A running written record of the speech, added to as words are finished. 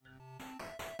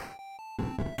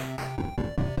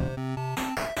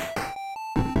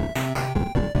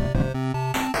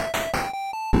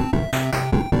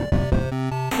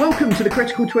Welcome to the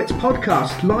Critical Twits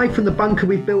podcast, live from the bunker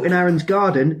we've built in Aaron's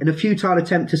garden in a futile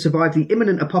attempt to survive the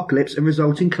imminent apocalypse and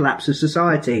resulting collapse of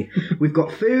society. We've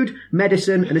got food,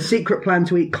 medicine, and a secret plan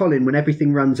to eat Colin when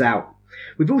everything runs out.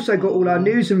 We've also got all our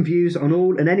news and views on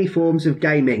all and any forms of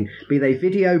gaming, be they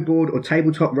video, board, or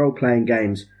tabletop role-playing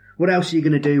games. What else are you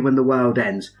going to do when the world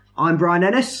ends? I'm Brian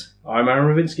Ennis. I'm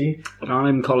Aaron Ravinsky. And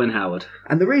I'm Colin Howard.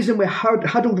 And the reason we're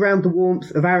huddled around the warmth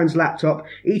of Aaron's laptop,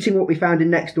 eating what we found in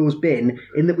next door's bin,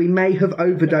 in that we may have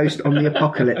overdosed on the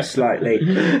apocalypse slightly.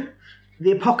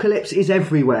 The apocalypse is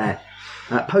everywhere.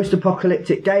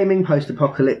 Post-apocalyptic gaming,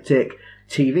 post-apocalyptic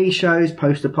TV shows,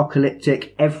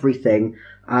 post-apocalyptic everything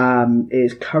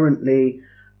is currently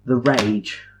the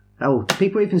rage. Oh, do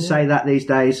people even say that these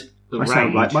days? I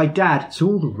sound like my dad. It's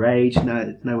all the rage.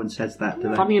 No one says that, do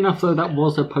they? Funny enough, though, that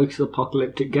was a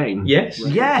post-apocalyptic game. Yes.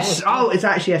 Yes! Oh, it's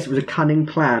actually, yes, it was a cunning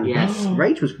plan. Yes.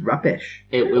 Rage was rubbish.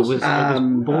 It was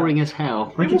boring as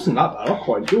hell. It wasn't that bad. I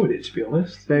quite enjoyed it, to be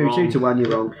honest. Very Wrong. 2-1,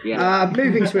 you're wrong. Yeah.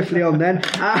 Moving swiftly on then.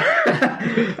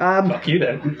 Fuck you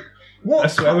then. What? I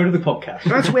swear we're to the podcast.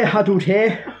 As we're huddled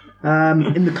here,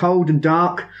 in the cold and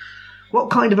dark, what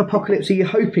kind of apocalypse are you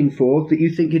hoping for that you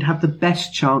think you'd have the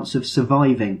best chance of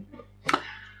surviving?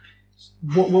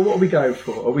 What are we going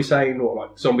for? Are we saying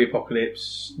like zombie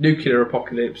apocalypse, nuclear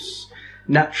apocalypse,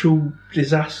 natural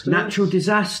disaster? Natural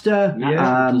disaster,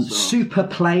 disaster. super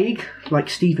plague, like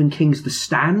Stephen King's The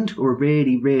Stand, or a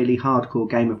really, really hardcore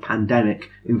game of Pandemic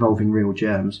involving real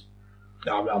germs.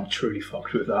 I'm truly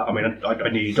fucked with that. I mean, I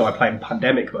nearly die playing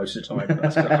Pandemic most of the time, but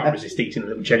that's 'cause I can't resist eating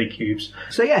little jelly cubes.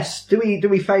 So yes, do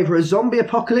we favour a zombie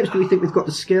apocalypse? Do we think we've got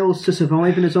the skills to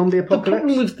survive in a zombie The apocalypse?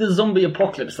 problem with the zombie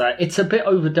apocalypse, though, it's a bit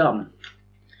overdone.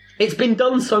 It's been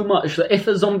done so much that if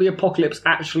a zombie apocalypse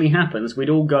actually happens, we'd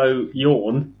all go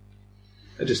yawn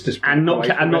and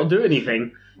not do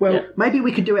anything. Well, maybe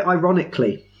we could do it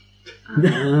ironically.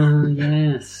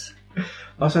 Yes.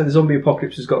 I say the zombie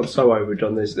apocalypse has gotten so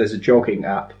overdone. There's a jogging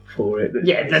app for it.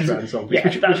 Around zombies,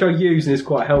 which I use and is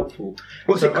quite helpful.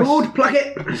 What's it called? Plug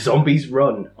it! Zombies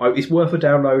Run. It's worth a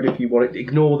download if you want it.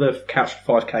 Ignore the Couch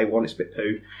 5K one, it's a bit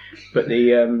poo. But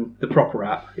the proper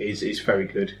app is very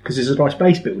good because there's a nice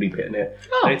base building bit in it.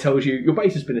 Oh. And it tells you your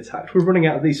base has been attacked. We're running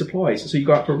out of these supplies, so you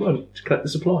go out for a run to collect the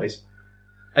supplies.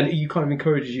 And it kind of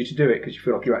encourages you to do it because you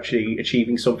feel like you're actually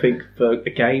achieving something for a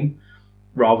game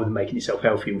rather than making yourself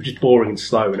healthy, which is boring and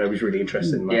slow and nobody's really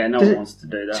interested in that. Yeah, no Does one it wants to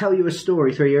do that. Tell you a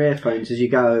story through your earphones as you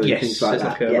go and Yes, things like there's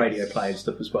that. like a radio play and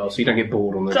stuff as well, so you don't get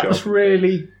bored on the job. That's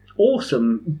really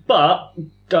awesome, but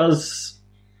does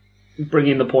bring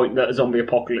in the point that zombie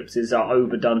apocalypses are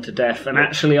overdone to death. And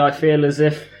actually, I feel as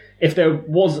if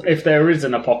there is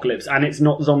an apocalypse and it's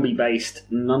not zombie based,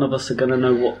 none of us are going to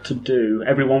know what to do.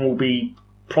 Everyone will be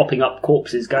propping up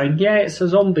corpses, going, "Yeah, it's a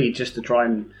zombie," just to try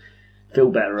and feel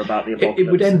better about the apocalypse.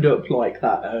 It would end up like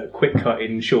that quick cut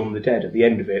in Shaun of the Dead at the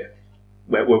end of it,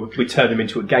 where we turn them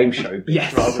into a game show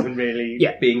Yes. rather than really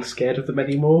being scared of them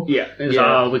anymore. Yeah,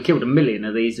 it's we killed 1 million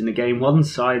of these in the game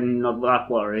once. I'm not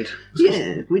that worried.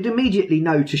 Yeah, we'd immediately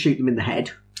know to shoot them in the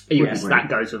head. Yes, we? that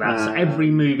goes without saying.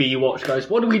 Every movie you watch goes,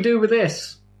 "What do we do with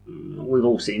this?" We've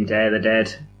all seen Day of the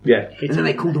Dead. Yeah. And then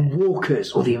they call them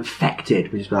walkers or the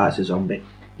infected, which is why it's a zombie.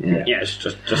 Yeah. Yeah, it's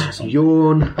just a zombie.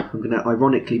 Yawn. I'm going to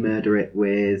ironically murder it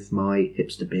with my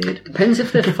hipster beard. Depends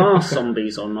if they're fast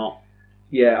zombies or not.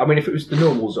 Yeah, I mean, if it was the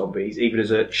normal zombies, even as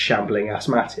a shambling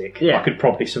asthmatic, I could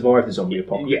probably survive the zombie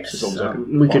apocalypse as long as I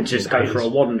could. We could just go for a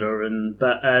wander,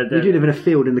 but We do live in a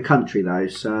field in the country, though,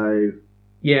 so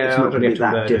yeah, it's I not don't going to have be to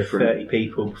that murder different. 30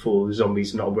 people before the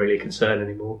zombies are not really a concern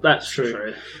anymore. That's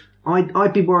true.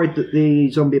 I'd be worried that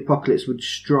the zombie apocalypse would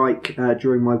strike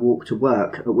during my walk to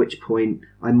work, at which point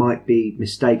I might be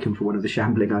mistaken for one of the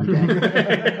shambling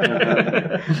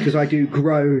undead. Because I do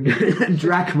groan and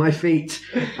drag my feet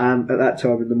at that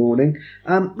time in the morning.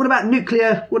 What about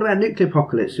nuclear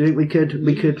apocalypse? Do you think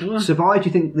we could survive? Do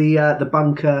you think the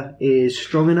bunker is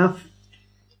strong enough?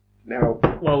 Now,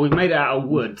 well, we've made it out of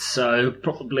wood, so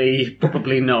probably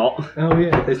not. oh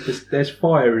yeah, there's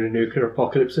fire in a nuclear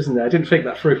apocalypse, isn't there? I didn't think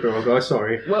that through for a guy.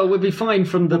 Sorry. Well, we'll be fine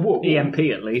from the What? EMP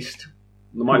at least.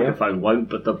 The microphone won't,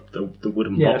 but the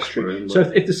wooden Yeah, box that's true. room. So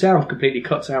if the sound completely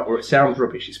cuts out or it sounds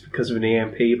rubbish, it's because of an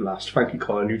EMP blast. Thank you,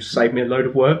 Colin. You just saved me a load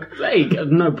of work. There you go,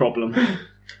 no problem.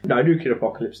 No, nuclear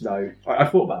apocalypse, no. I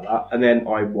thought about that, and then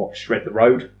I watched Red the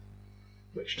Road,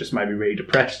 which just made me really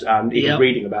depressed, and even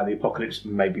reading about the apocalypse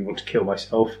made me want to kill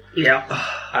myself. Yeah.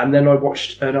 And then I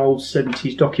watched an old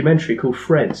 70s documentary called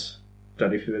Threads.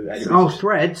 Don't know if you've ever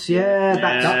Threads, yeah.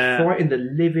 That frightened the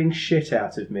living shit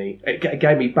out of me. It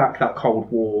gave me back that Cold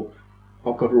War.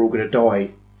 Oh God, we're all going to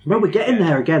die. Well, we're getting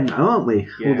there again, though, aren't we?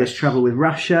 Yeah. All this trouble with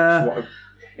Russia.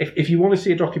 if you want to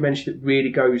see a documentary that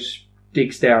really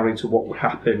digs down into what would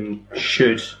happen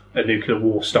should a nuclear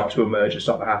war start to emerge and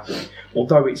start to happen,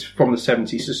 although it's from the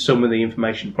 70s, so some of the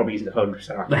information probably isn't 100%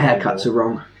 accurate. The haircuts are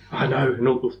wrong. I know, and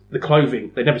all the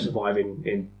clothing, they never survive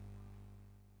in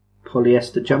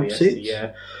Polyester jumpsuits.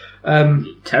 yeah.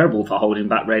 Terrible for holding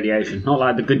back radiation. Not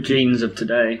like the good genes of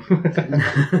today.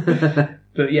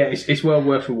 But yeah, it's well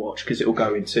worth a watch because it will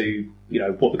go into,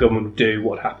 what the government will do,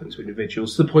 what happens to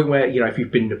individuals, to the point where, if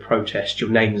you've been in a protest, your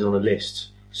name's on a list.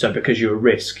 So because you're a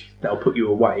risk, they'll put you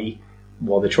away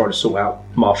while they're trying to sort out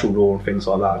martial law and things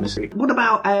like that. What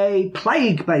about a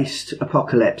plague-based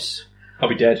apocalypse? I'll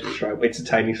be dead, straight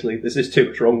instantaneously. There's too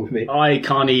much wrong with me. I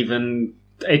can't even...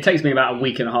 It takes me about a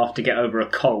week and a half to get over a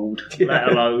cold, let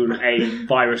alone a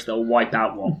virus that will wipe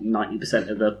out, 90%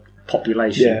 of the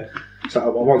population. Yeah. So I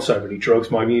want so many drugs,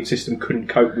 my immune system couldn't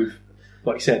cope with,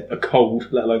 like you said, a cold,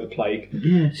 let alone the plague.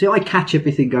 Yeah. See, I catch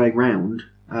everything going round,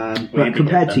 but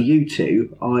compared to you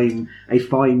two, I'm a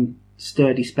fine,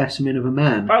 sturdy specimen of a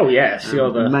man. Oh, yes,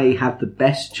 you're the... May have the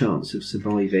best chance of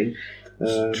surviving.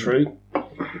 True.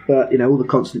 But, all the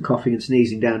constant coughing and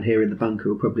sneezing down here in the bunker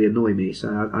will probably annoy me,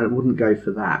 so I wouldn't go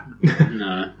for that.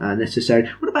 No. Necessarily.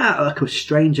 What about like a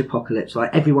strange apocalypse, like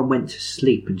everyone went to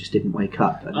sleep and just didn't wake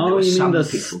up? And there were you some mean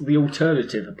people... the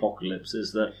alternative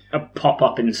apocalypses that pop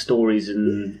up in stories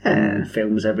and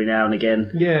films every now and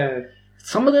again? Yeah.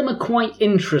 Some of them are quite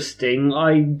interesting.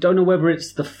 I don't know whether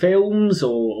it's the films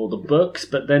or the books,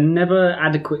 but they're never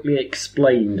adequately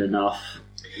explained enough.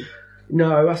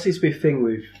 No, that seems to be a thing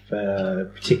with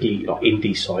particularly like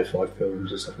indie sci-fi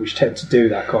films and stuff, which tend to do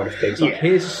that kind of thing. It's like,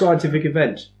 here's a scientific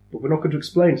event, but we're not going to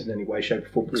explain it in any way, shape, or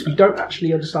form because we don't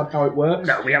actually understand how it works.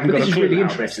 No, we haven't but got this a is clue really how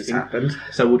this has interesting. happened.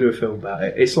 So we'll do a film about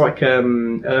it. It's like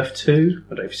Earth 2.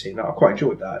 I don't know if you've seen that. I quite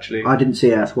enjoyed that, actually. I didn't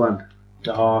see Earth 1.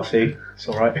 Oh, see? It's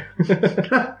all right.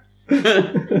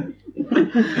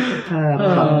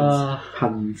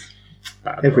 Puns.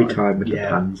 Every time with the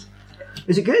puns.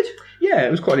 Is it good? Yeah,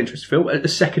 it was quite an interesting film. A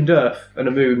second Earth and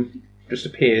a moon just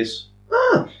appears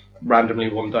randomly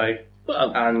one day,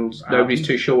 and nobody's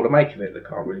too sure what to make of it. They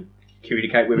can't really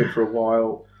communicate with it for a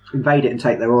while. Invade it and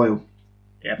take their oil.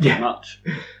 Yeah, pretty much.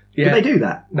 Yeah. Did they do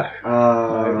that? No.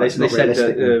 No, they said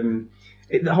that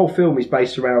the whole film is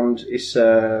based around this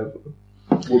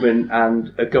woman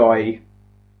and a guy.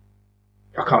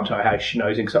 I can't tell you how she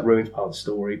knows him because that ruins part of the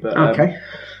story. But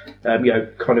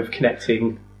kind of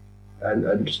connecting.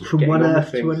 And just from one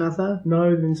Earth to another?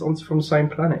 No, it's from the same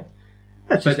planet.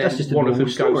 That's just one a of them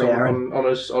story, goes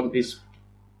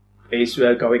is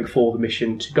going for the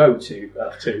mission to go to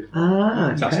Earth 2.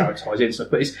 Okay. That's how it ties in stuff.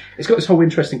 But it's got this whole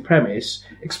interesting premise,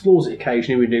 explores it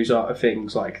occasionally with news art of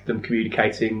things like them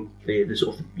communicating, the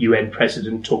sort of UN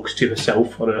president talks to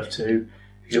herself on Earth 2.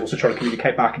 He's also trying to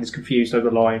communicate back and is confused over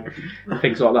the line, and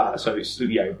things like that. So it's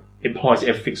implies that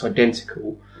everything's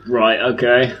identical. Right,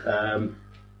 okay.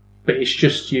 But it's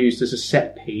just used as a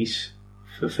set piece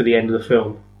for the end of the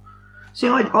film. See,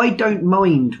 I don't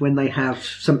mind when they have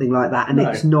something like that and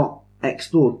it's not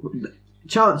explored.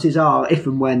 Chances are, if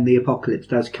and when the apocalypse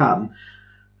does come,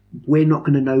 we're not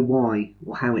going to know why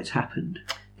or how it's happened.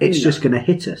 It's just going to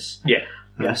hit us. Yeah.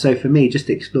 So for me, just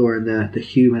exploring the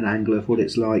human angle of what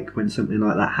it's like when something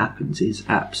like that happens is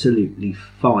absolutely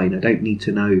fine. I don't need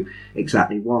to know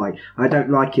exactly why. I don't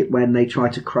like it when they try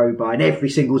to crowbar in every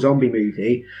single zombie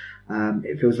movie.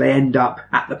 It feels they end up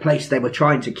at the place they were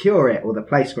trying to cure it, or the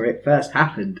place where it first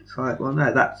happened. It's like, well,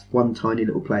 no, that's one tiny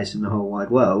little place in the whole wide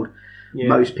world. Yeah.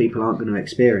 Most people aren't going to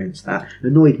experience that. It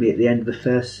annoyed me at the end of the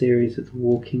first series of The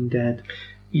Walking Dead.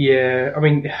 Yeah, I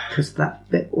mean... because that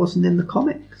bit wasn't in the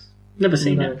comics. Never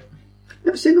seen it.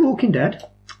 Never seen The Walking Dead?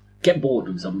 Get bored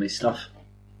with zombie stuff.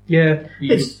 Yeah.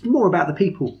 It's more about the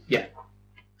people. Yeah.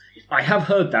 I have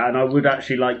heard that, and I would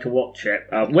actually like to watch it.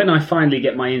 When I finally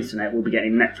get my internet, we'll be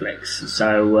getting Netflix,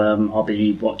 so I'll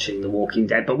be watching The Walking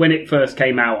Dead. But when it first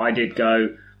came out, I did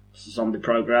go, it's a zombie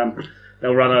program.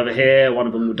 They'll run over here, one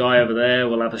of them will die over there,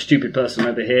 we'll have a stupid person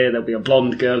over here, there'll be a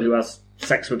blonde girl who has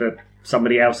sex with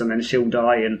somebody else and then she'll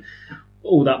die, and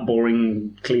all that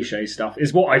boring cliche stuff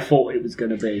is what I thought it was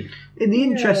going to be. In the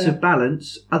interest of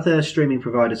balance, other streaming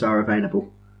providers are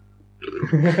available.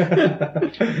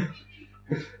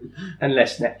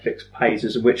 Unless Netflix pays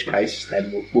us, in which case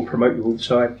then we'll promote you all the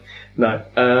time. No.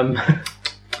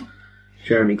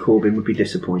 Jeremy Corbyn would be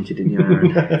disappointed in you,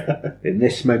 Aaron. In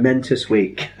this momentous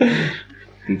week,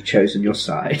 you've chosen your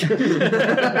side.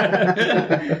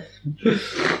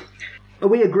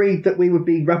 We agreed that we would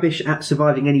be rubbish at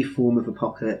surviving any form of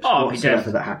apocalypse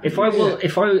whatsoever that happens.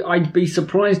 I'd be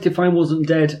surprised if I wasn't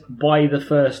dead by the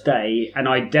first day, and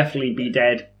I'd definitely be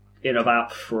dead in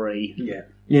about 3. Yeah.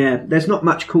 Yeah, there's not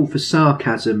much call for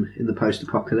sarcasm in the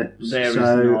post-apocalypse. There is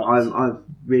so not. I've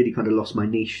really kind of lost my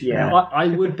niche Yeah, there. I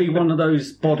would be one of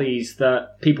those bodies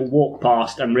that people walk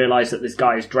past and realise that this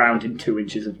guy is drowned in 2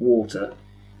 inches of water.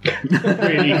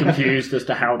 Really confused as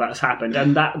to how that's happened.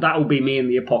 And that will be me in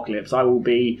the apocalypse. I will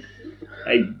be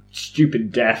a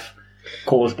stupid death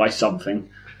caused by something.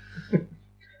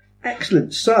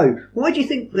 Excellent. So, why do you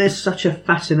think there's such a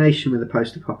fascination with the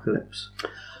post-apocalypse?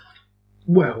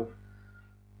 Well,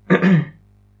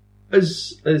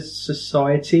 as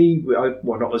society,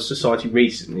 well, not as society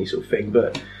recently sort of thing,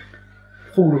 but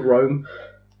fall of Rome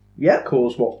Yeah.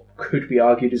 caused what could be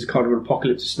argued as a kind of an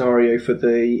apocalyptic scenario for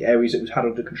the areas it was had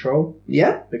under control,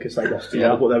 Yeah. because they lost a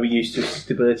lot of what they were used to,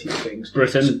 stability of things.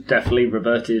 Britain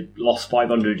definitely lost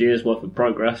 500 years worth of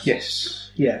progress.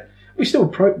 Yes, yeah. We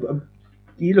still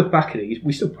you look back at it,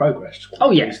 we still progressed.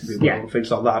 Oh, yes, reasonably well yeah. and things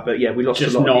like that. But yeah, we lost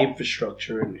Just a lot of not- the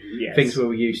infrastructure and Yes. things we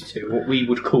were used to, what we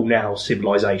would call now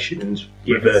civilization, and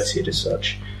reverted as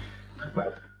such.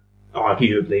 Well,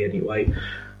 arguably anyway.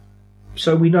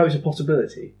 So we know it's a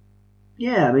possibility.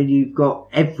 Yeah, I mean, you've got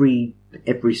every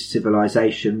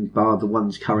civilization, bar the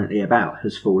ones currently about,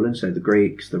 has fallen. So the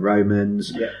Greeks, the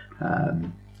Romans,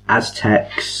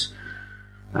 Aztecs,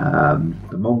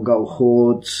 the Mongol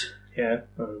hordes, Yeah.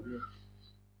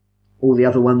 all the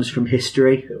other ones from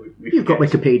history. You've got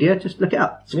Wikipedia, just look it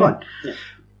up. It's fine. Yeah.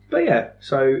 But yeah,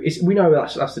 so we know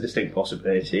that's a distinct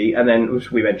possibility. And then,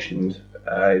 as we mentioned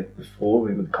before,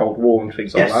 with the Cold War and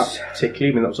things like Yes. that,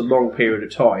 particularly, I mean, that was a long period of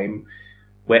time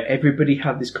where everybody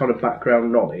had this kind of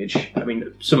background knowledge. I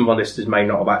mean, some of our listeners may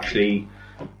not have actually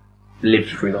lived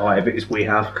through the height of it as we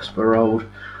have, because we're old.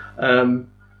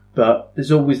 But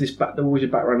there's always a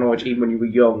background knowledge, even when you were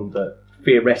young, that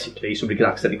theoretically somebody could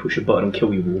accidentally push a button and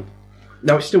kill you all.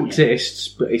 Now, it still exists,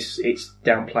 but it's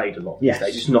downplayed a lot these Yes.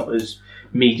 days. It's not as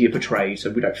media portrayed, so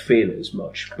we don't feel it as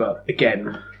much. But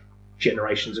again,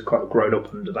 generations have kind of grown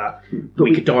up under that.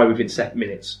 We could die within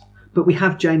minutes. But we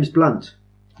have James Blunt.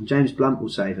 And James Blunt will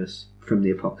save us from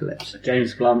the apocalypse.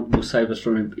 James Blunt will save us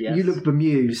from him. Yes. You look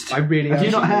bemused. I really Have am.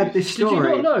 you not heard this Did story?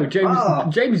 you not know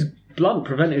James Blunt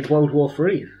prevented World War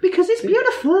III? Because it's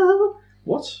beautiful.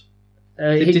 What?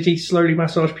 He- Did he slowly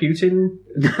massage Putin?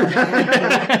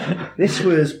 This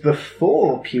was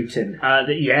before Putin.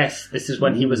 yes, this is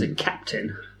when he was a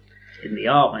captain in the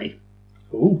army.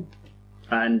 Ooh.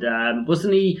 And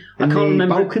wasn't he... I In can't the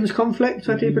remember... Balkans conflict,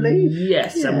 I do believe.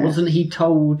 Yes, Yeah. and wasn't he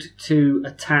told to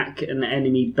attack an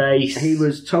enemy base? He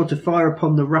was told to fire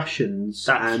upon the Russians.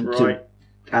 That's and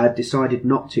right. decided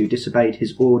not to, disobeyed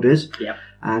his orders. Yep.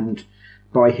 And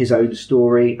by his own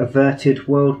story, averted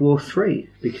World War III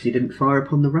because he didn't fire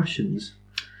upon the Russians.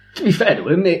 To be fair to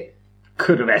him, it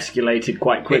could have escalated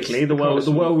quite quickly. It's The world,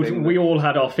 the kind of thing we all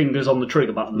had our fingers on the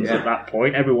trigger buttons Yeah. at that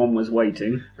point. Everyone was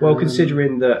waiting. Well,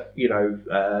 considering that,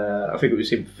 I think it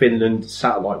was in Finland,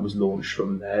 satellite was launched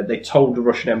from there. They told the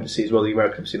Russian embassy as well, the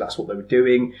American embassy, that's what they were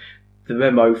doing. The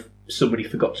memo, somebody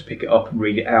forgot to pick it up and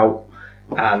read it out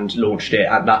and launched it,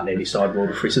 and that nearly started World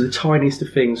War III. So the tiniest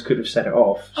of things could have set it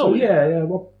off. So, Oh, yeah,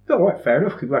 well, all right, fair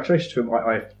enough. Congratulations to him.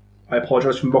 I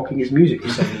apologise for mocking his music for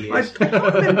so many years.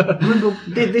 Remember,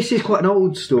 this is quite an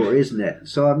old story, isn't it?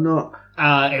 So I'm not...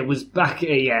 It was back...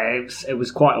 it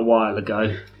was quite a while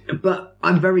ago. But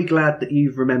I'm very glad that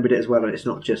you've remembered it as well, and it's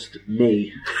not just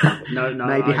me. No,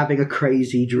 Maybe having a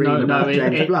crazy dream about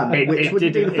James Blunt, which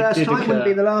wouldn't be the first time, wouldn't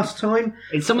be the last time.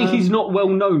 It's something he's not well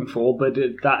known for, but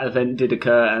that event did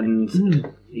occur,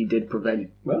 and he did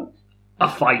prevent, Well, a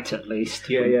fight at least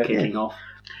from kicking off.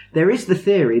 There is the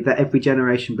theory that every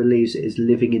generation believes it is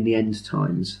living in the end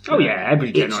times. Oh yeah,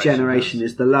 every generation. Each generation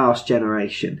is the last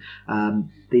generation.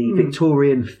 The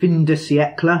Victorian fin de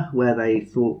siècle, where they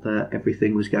thought that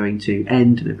everything was going to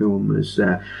end and everyone was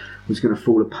going to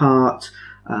fall apart.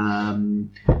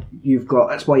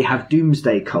 That's why you have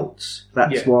doomsday cults.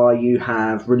 That's why you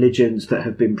have religions that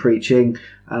have been preaching,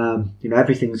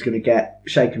 everything's going to get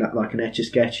shaken up like an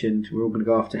Etch-a-Sketch and we're all going to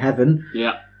go off to heaven.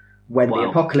 Yeah. When the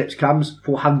apocalypse comes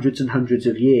for hundreds and hundreds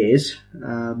of years,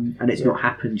 and it's not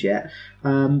happened yet.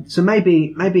 So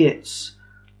maybe it's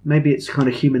kind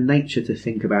of human nature to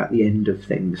think about the end of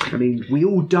things. I mean, we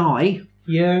all die,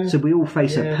 so we all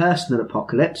face a personal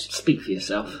apocalypse. Speak for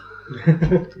yourself.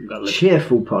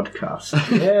 Cheerful podcast.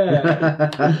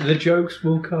 yeah. The jokes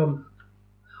will come.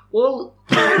 Well,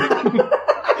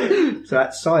 So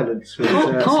that silence was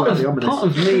part slightly ominous.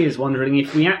 of me is wondering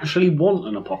if we actually want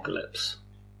an apocalypse.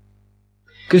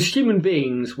 Because human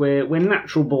beings, we're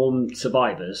natural-born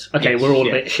survivors. Okay, we're all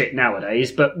a bit shit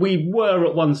nowadays, but we were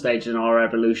at one stage in our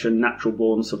evolution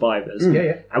natural-born survivors.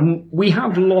 Yeah. And we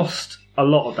have lost a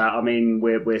lot of that. I mean,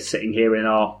 we're sitting here in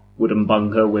our wooden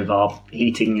bunker with our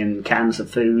heating and cans of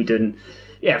food. And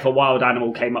yeah, if a wild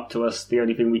animal came up to us, the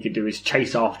only thing we could do is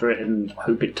chase after it and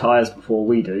hope it tires before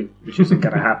we do, which isn't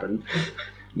going to happen.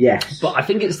 Yes. But I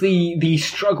think it's the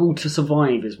struggle to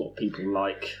survive is what people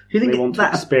like. Do you think they want to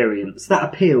experience that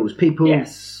appeals? People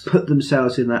Yes. put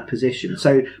themselves in that position.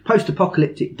 So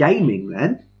post-apocalyptic gaming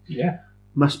then Yeah.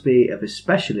 must be of a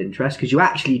special interest because you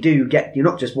actually do you're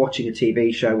not just watching a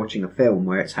TV show, watching a film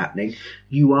where it's happening.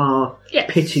 You are Yes.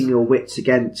 pitting your wits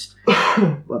against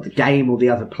the game or the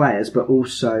other players, but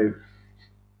also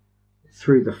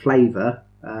through the flavour,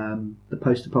 the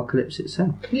post-apocalypse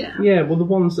itself. Yeah. Yeah, well, the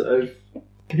ones that have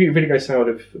computer video game side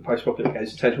of post-apocalyptic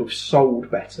games tend to have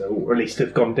sold better, or at least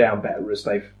have gone down better as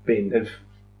have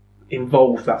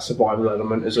involved that survival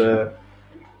element as a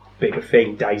bigger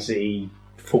thing. DayZ,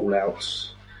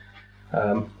 Fallouts,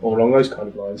 all along those kind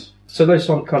of lines. So those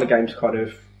kind of games kind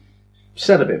of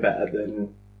sell a bit better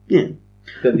than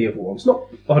the other ones. Not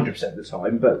 100% of the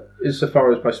time, but as far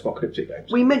as post-apocalyptic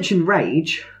games. We mentioned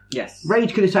Rage. Yes.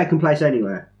 Rage could have taken place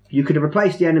anywhere. You could have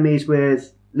replaced the enemies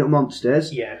with little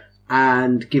monsters. Yeah.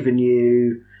 And given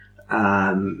you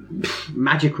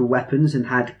magical weapons and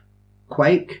had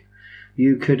Quake.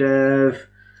 You could have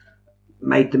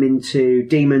made them into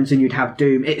demons and you'd have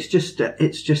Doom. It was just a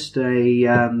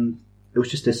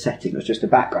setting. It was just a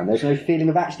background. There's no feeling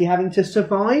of actually having to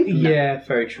survive. Yeah,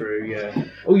 very true, yeah.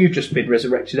 Or you've just been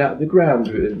resurrected out of the ground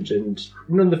and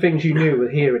none of the things you knew were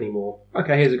here anymore.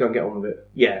 Okay, here's a go and get on with it.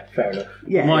 Yeah, fair enough.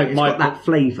 Yeah, it's got that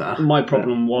flavour. My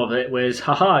problem with it was,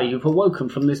 haha, you've awoken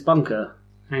from this bunker.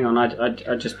 Hang on,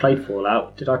 I just played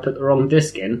Fallout. Did I put the wrong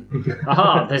disc in?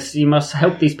 Haha, you must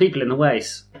help these people in the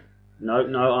ways. No,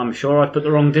 I'm sure I put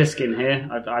the wrong disc in here.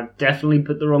 I've definitely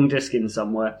put the wrong disc in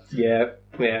somewhere. Yeah,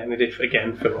 and it did,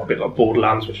 again, feel a bit like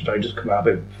Borderlands, which had just come out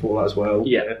a bit before that as well.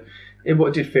 Yeah.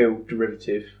 It did feel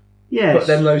derivative. Yes. But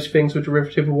then those things were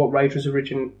derivative of what Rage was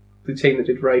the team that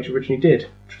did Rage originally did,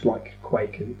 which was like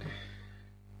Quake and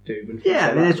Doom. And yeah,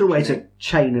 I mean, there's always a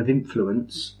chain of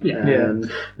influence. Yeah.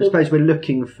 I suppose we're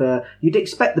looking for... You'd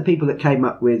expect the people that came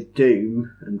up with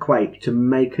Doom and Quake to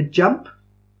make a jump.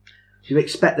 You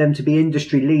expect them to be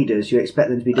industry leaders. You expect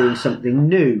them to be doing something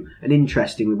new and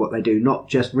interesting with what they do, not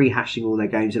just rehashing all their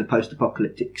games in a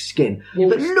post-apocalyptic skin.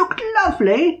 But looked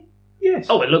lovely. Yes.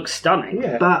 Oh, it looks stunning.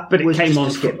 Yeah. But it was came just on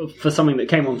a skin. for something that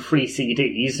came on 3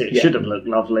 CDs. It Yeah. should have looked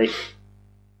lovely.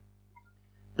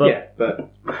 But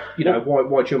you know,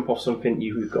 why jump off something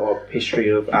you've got a history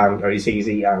of and it's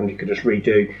easy and you could just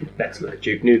redo? Let's look at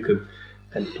Duke Nukem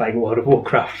and playing World of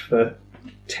Warcraft for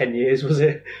 10 years, was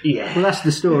it? Yeah. Well, that's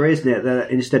the story, isn't it?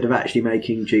 That instead of actually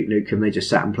making Duke Nukem, they just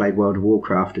sat and played World of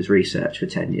Warcraft as research for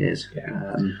 10 years.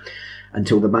 Yeah.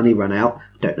 Until the money ran out.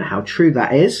 Don't know how true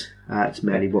that is. It's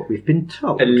merely what we've been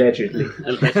told. Allegedly.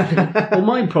 Well,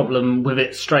 my problem with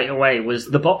it straight away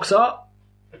was the box art,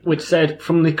 which said,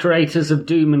 from the creators of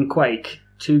Doom and Quake,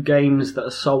 2 games that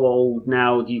are so old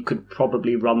now you could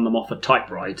probably run them off a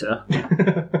typewriter.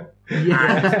 And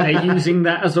they're using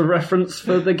that as a reference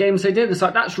for the games they did. It's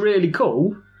like, that's really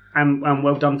cool and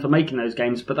well done for making those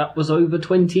games, but that was over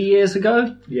 20 years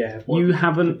ago. Yeah. You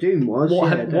haven't... Doom was.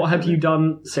 What have you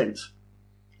done since?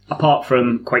 Apart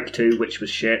from Quake 2, which was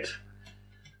shit.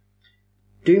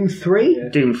 Doom 3? Yeah.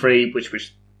 Doom 3, which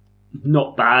was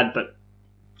not bad, but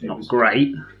not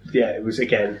great. Yeah, it was,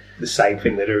 again, the same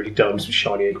thing they'd already done, some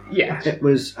shiny... Yeah. It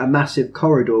was a massive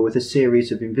corridor with a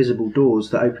series of invisible doors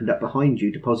that opened up behind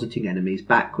you, depositing enemies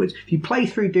backwards. If you play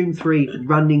through Doom 3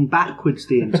 running backwards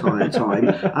the entire time,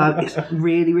 it's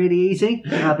really, really easy,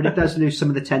 but it does lose some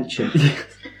of the tension.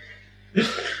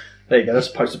 There you go, that's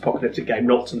a post-apocalyptic game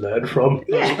not to learn from.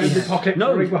 Yeah. The apocalypse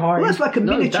No. running behind. Well, that's like a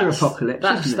miniature that's- apocalypse,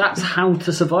 isn't it? That's how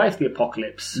to survive the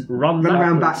apocalypse. Run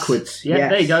around backwards. backwards, Yeah,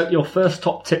 yes. there you go. Your first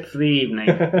top tip for the evening.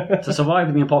 To survive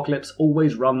in the apocalypse,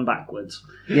 always run backwards.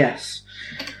 Yes.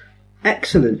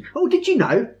 Excellent. Oh, did you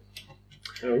know?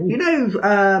 Oh. You know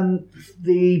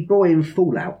the boy in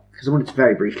Fallout? Because I wanted to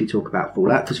very briefly talk about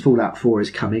Fallout, because Fallout 4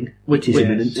 is coming, which is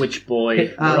imminent. Which boy?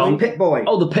 The Pit Boy.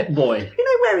 Oh, the Pit Boy. You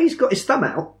know where he's got his thumb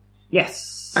out?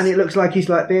 Yes. And it looks like he's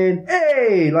like being,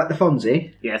 hey, like the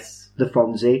Fonzie. Yes. The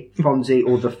Fonzie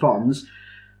or the Fonz.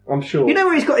 I'm sure. You know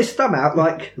where he's got his thumb out,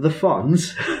 like the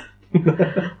Fonz?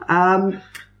 Do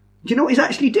you know what he's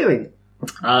actually doing?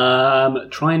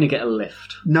 Trying to get a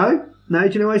lift. No? Do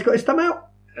you know why he's got his thumb out?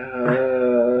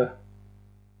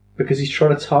 Because he's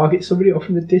trying to target somebody off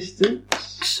in the distance?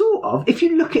 Sort of. If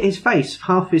you look at his face,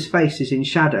 half his face is in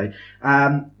shadow.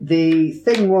 The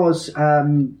thing was,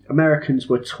 Americans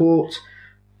were taught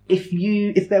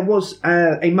if there was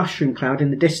a mushroom cloud in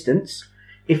the distance,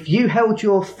 if you held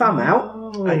your thumb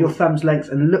out at your thumb's length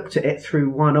and looked at it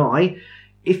through one eye,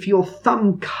 if your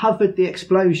thumb covered the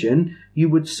explosion, you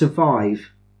would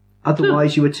survive.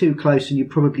 Otherwise, you were too close and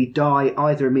you'd probably die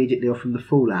either immediately or from the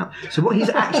fallout. So what he's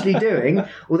actually doing,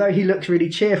 although he looks really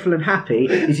cheerful and happy,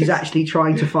 is he's actually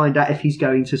trying to find out if he's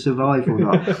going to survive or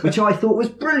not, which I thought was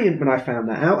brilliant when I found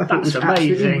that out. I thought it was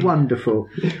absolutely wonderul.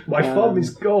 My thumb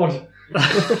is gone.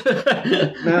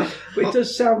 Now, but it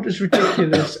does sound as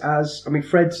ridiculous as... I mean,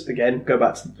 Fred's, again, go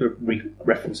back to the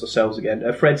reference ourselves again.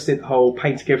 Fred's did the whole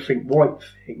painting everything white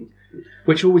thing,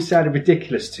 which always sounded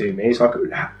ridiculous to me. It's like,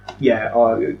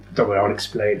 don't worry, I'll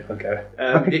explain. Okay.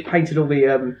 It painted all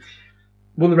the...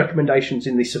 one of the recommendations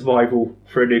in the survival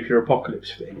for a nuclear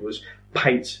apocalypse thing was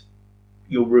paint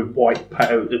your room white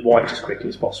as quickly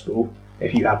as possible.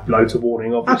 If you have loads of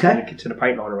warning, obviously, to the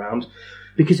paint line around.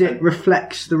 Because it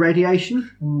reflects the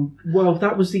radiation? Well,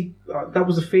 that was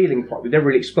the feeling part. We never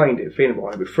really explained it, feeling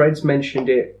wise, but Fred's mentioned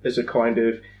it as a kind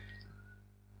of...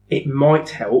 It might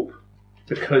help,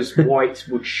 because white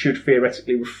should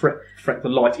theoretically reflect the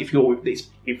light. If it's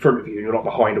in front of you and you're not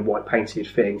behind a white painted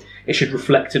thing, it should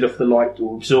reflect enough the light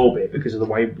to absorb it because of the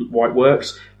way white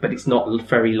works, but it's not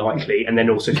very likely. And then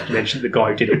also to mention the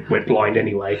guy who did it went blind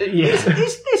anyway. Is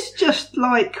this just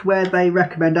like where they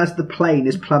recommend, as the plane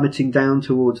is plummeting down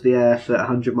towards the earth at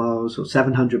 100 miles or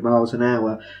 700 miles an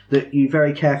hour, that you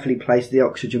very carefully place the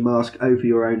oxygen mask over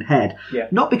your own head? Yeah.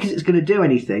 Not because it's going to do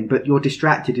anything, but you're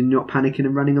distracted and you're not panicking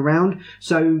and running around.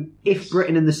 So if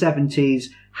Britain in the 70s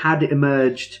had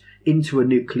emerged into a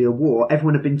nuclear war,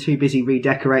 everyone had been too busy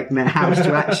redecorating their house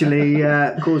to actually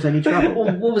cause any trouble.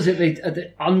 What was it?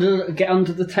 Get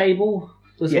under the table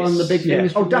was one of the big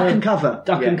things. Oh, duck and cover.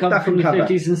 Duck and cover from the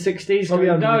 50s and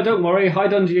 60s. No, don't worry,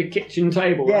 hide under your kitchen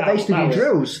table. Yeah, they used to do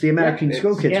drills. The American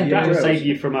school kids. Yeah, that would drills. save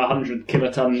you from 100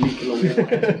 kiloton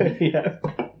nuclear. Yeah.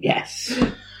 Yes.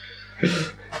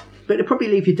 But it'd probably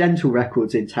leave your dental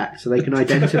records intact so they can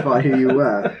identify who you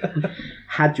were.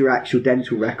 Had your actual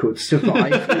dental records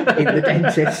survived in the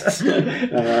dentist's,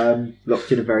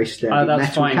 locked in a very sturdy metal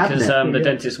that's fine, because cabinet. the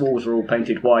dentist's walls are all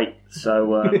painted white,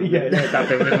 so that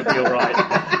bit would be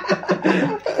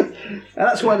alright.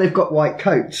 That's why they've got white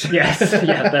coats. Yes,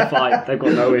 yeah, they're fine. They've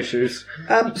got no issues.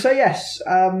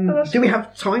 Do we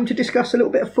have time to discuss a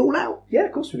little bit of Fallout? Yeah,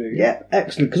 of course we do. Yeah,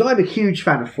 excellent. Because I'm a huge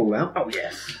fan of Fallout. Oh,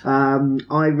 yes.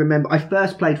 I remember I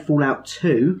first played Fallout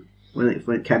 2 when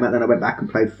it came out. Then I went back and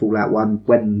played Fallout 1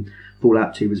 when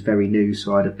Fallout 2 was very new,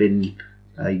 so I'd have been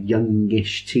a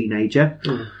youngish teenager.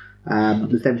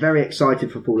 Was then very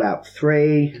excited for Fallout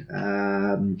 3.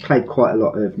 Played quite a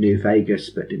lot of New Vegas,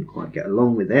 but didn't quite get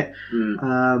along with it.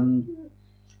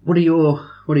 What are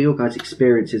your guys'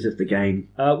 experiences of the game?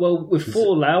 Well, with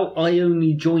Fallout, I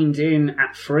only joined in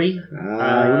at 3. One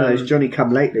of those Johnny come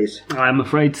latelys. I'm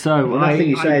afraid so. Nothing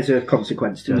you say is a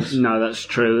consequence to us. No, that's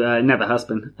true. It never has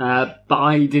been. But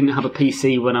I didn't have a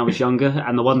PC when I was younger,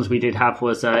 and the ones we did have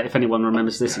was, if anyone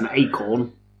remembers this, an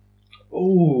Acorn.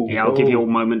 I'll give you a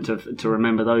moment to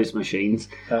remember those machines.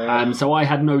 So I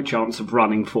had no chance of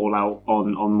running Fallout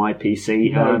on my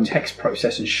PC. Text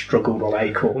processors struggled on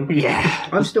Acorn. Yeah.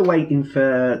 I'm still waiting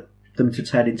for them to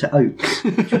turn into Oaks,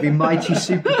 which would be mighty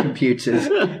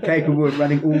supercomputers capable of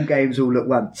running all games all at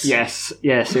once. Yes,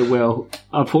 it will.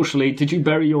 Unfortunately, did you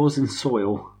bury yours in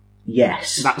soil?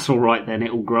 Yes. That's all right then.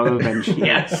 It'll grow eventually.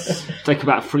 Yes. Take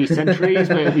about 3 centuries,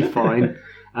 but it'll be fine.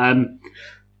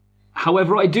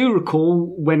 However, I do recall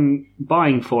when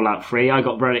buying Fallout 3, I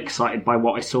got very excited by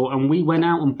what I saw, and we went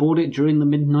out and bought it during the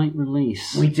midnight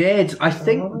release. We did. I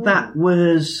think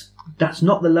that's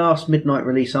not the last midnight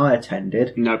release I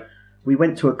attended. No. We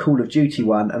went to a Call of Duty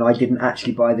one, and I didn't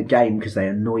actually buy the game because they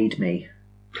annoyed me.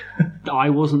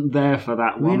 I wasn't there for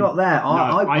that one. Were you not there?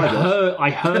 I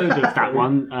heard of that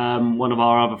one. One of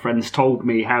our other friends told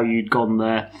me how you'd gone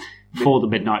there for the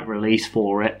midnight release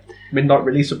for it. Midnight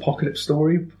release apocalypse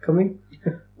story coming?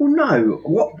 Well, no.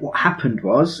 What happened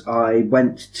was I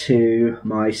went to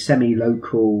my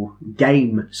semi-local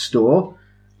game store,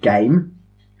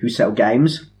 who sell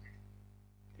games.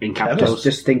 In capitals.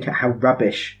 Just think how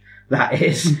rubbish that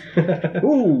is.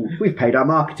 Ooh, we've paid our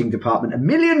marketing department £1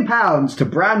 million to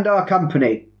brand our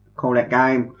company. Call it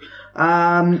game.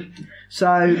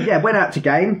 So, went out to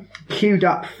game, queued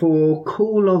up for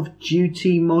Call of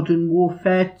Duty Modern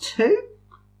Warfare 2?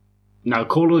 No,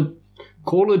 Call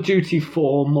of Duty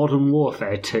 4 Modern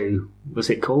Warfare 2,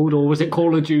 was it called? Or was it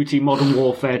Call of Duty Modern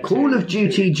Warfare 2? Call of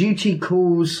Duty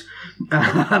calls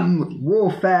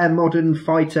Warfare Modern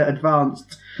Fighter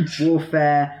Advanced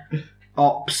Warfare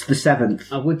Ops the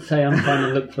 7th. I would say I'm trying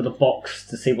to look for the box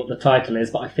to see what the title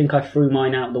is, but I think I threw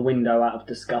mine out the window out of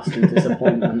disgust and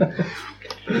disappointment.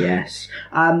 Yes.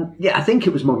 I think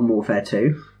it was Modern Warfare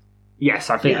 2.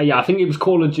 Yes, I think it was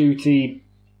Call of Duty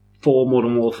 4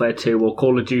 Modern Warfare 2 or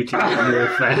Call of Duty Modern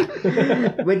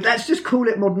Warfare. Let's just call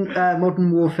it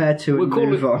Modern Warfare 2 and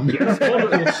move on. Yes,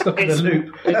 You're stuck in a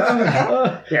loop.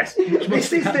 yes.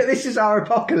 This is our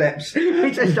apocalypse. We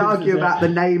just argue about the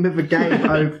name of a game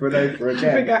over and over I think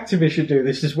again. Activision do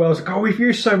this as well. It's like, we've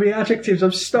used so many adjectives,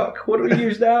 I'm stuck. What do we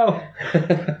use now?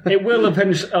 It will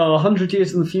eventually. 100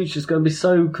 years in the future is going to be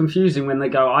so confusing when they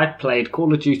go, I played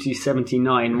Call of Duty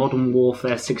 79, Modern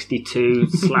Warfare 62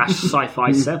 /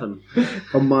 Sci-Fi 7.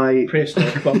 On my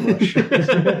Prehistoric Bum Rush.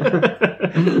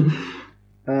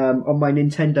 on my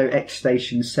Nintendo X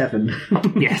Station 7.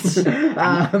 Yes.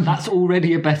 That's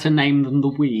already a better name than the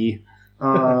Wii.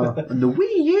 And the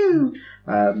Wii U.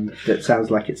 That sounds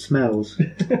like it smells.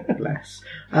 Bless.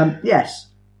 Yes.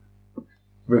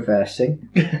 Reversing.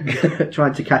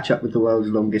 Trying to catch up with the world's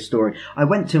longest story. I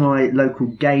went to my local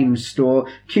games store,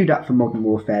 queued up for Modern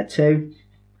Warfare 2,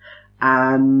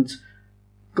 and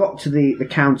got to the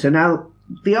counter. Now,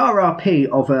 the RRP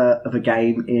of a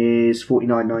game is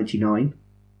 $49.99.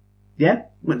 Yeah?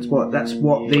 That's what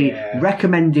the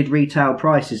recommended retail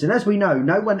price is. And as we know,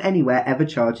 no one anywhere ever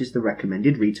charges the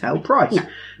recommended retail price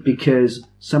because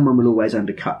someone will always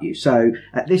undercut you. So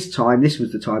at this time, this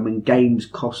was the time when games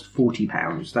cost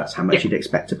 £40. That's how much you'd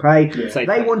expect to pay. Yeah.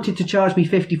 They wanted to charge me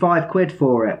 55 quid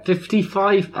for it.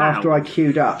 £55? After I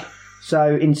queued up.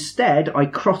 So instead, I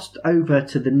crossed over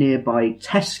to the nearby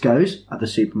Tesco's. Other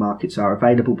supermarkets are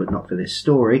available, but not for this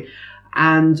story.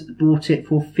 And bought it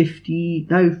for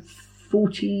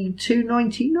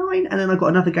 $42.99, and then I got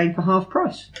another game for half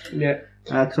price. Yeah.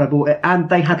 Because I bought it, and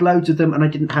they had loads of them, and I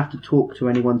didn't have to talk to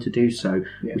anyone to do so,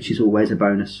 which is always a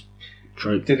bonus.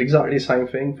 True. Did exactly the same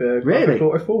thing for Really? Grand Theft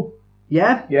Auto 4.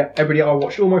 Yeah? Yeah, I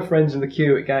watched all my friends in the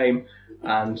queue at game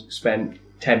and spent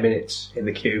 10 minutes in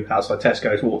the queue outside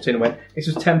Tesco's, walked in and went, this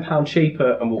was £10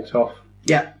 cheaper, and walked off.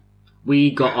 Yeah.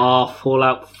 We got our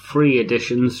Fallout 3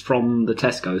 editions from the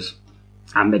Tesco's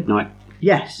at midnight.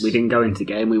 Yes. We didn't go into the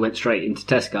game, we went straight into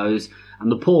Tesco's,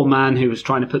 and the poor man who was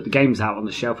trying to put the games out on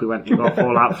the shelf, we went, we got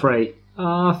Fallout 3.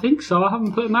 I think so, I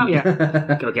haven't put them out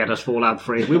yet. Go get us Fallout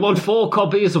 3. We want 4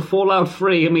 copies of Fallout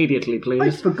 3 immediately, I'd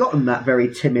please. forgotten that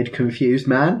very timid, confused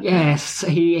man. Yes,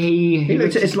 he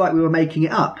Looked at us like we were making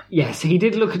it up. Yes, he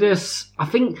did look at us. I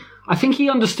think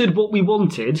he understood what we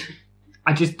wanted.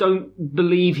 I just don't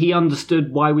believe he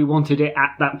understood why we wanted it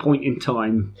at that point in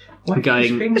time. Why are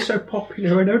these things so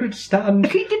popular? I don't understand.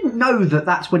 If he didn't know that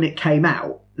that's when it came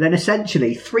out, then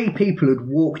essentially 3 people had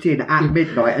walked in at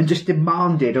midnight and just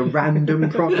demanded a random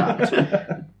product.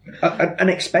 An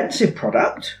expensive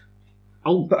product,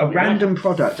 Oh, but a random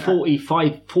product.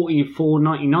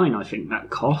 $44.99, I think that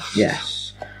costs.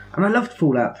 Yes. And I loved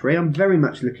Fallout 3. I'm very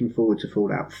much looking forward to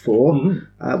Fallout 4.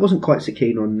 I wasn't quite so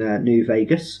keen on New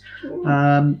Vegas.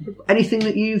 Anything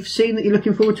that you've seen that you're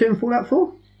looking forward to in Fallout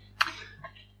 4?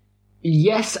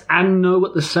 Yes and no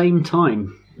at the same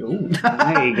time. Ooh.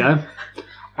 There you go.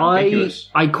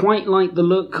 I quite like the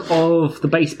look of the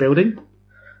base building.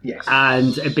 Yes.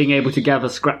 And being able to gather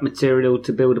scrap material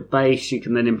to build a base. You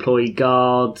can then employ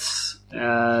guards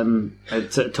to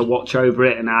watch over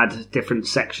it and add different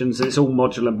sections. It's all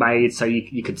modular made, so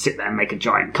you could sit there and make a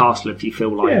giant castle if you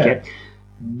feel like it.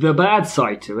 The bad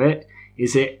side to it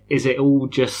is it all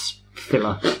just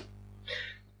filler.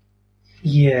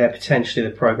 Yeah, potentially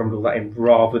they programmed all that in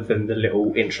rather than the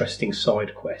little interesting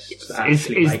side quests. that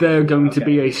actually Is make there it going work to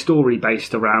be out. a story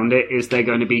based around it? Is there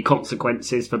going to be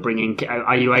consequences for bringing?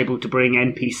 Are you able to bring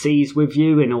NPCs with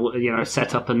you in order,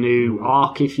 set up a new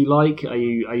arc if you like? Are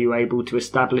you able to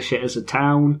establish it as a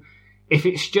town? If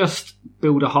it's just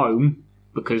build a home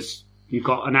because you've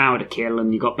got an hour to kill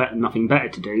and you've got nothing better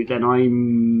to do, then I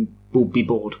will be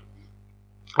bored.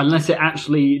 Unless it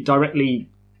actually directly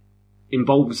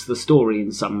involves the story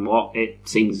in somewhat, it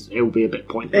will be a bit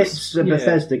pointless. It's a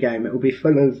Bethesda game. It will be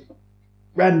full of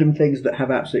random things that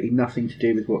have absolutely nothing to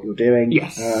do with what you're doing.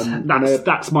 Yes,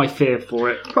 that's my fear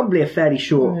for it. Probably a fairly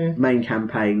short main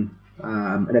campaign,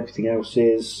 and everything else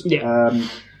is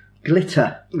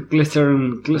glitter Glitter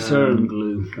and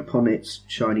glue. upon its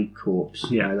shiny corpse.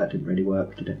 Yeah. No, that didn't really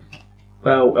work, did it?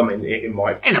 Well, I mean, it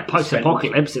might... In a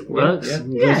post-apocalypse, it works.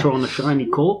 Yeah. Glitter on a shiny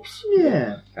corpse.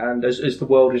 Yeah. And as the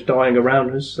world is dying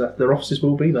around us, their offices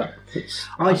will be that. It's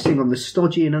icing on the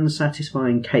stodgy and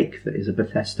unsatisfying cake that is a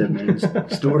Bethesda main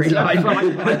storyline.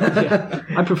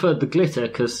 I preferred the glitter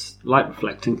because light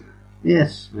reflecting.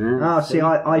 Yes. Yeah. See,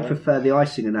 I prefer the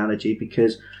icing analogy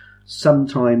because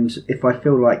sometimes if I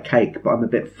feel like cake but I'm a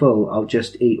bit full, I'll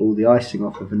just eat all the icing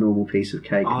off of a normal piece of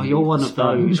cake. Oh, you're one of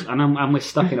those, and we're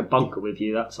stuck in a bunker with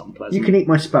you. That's unpleasant. You can eat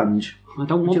my sponge. I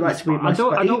don't want. Would you like to eat my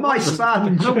sponge? I don't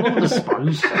want the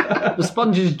sponge. The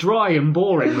sponge is dry and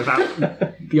boring without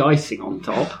the icing on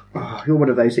top. Oh, you're one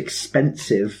of those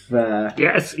expensive...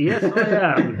 Yes,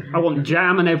 I am. I want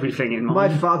jam and everything in My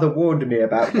mine. father warned me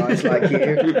about guys like you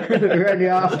who are only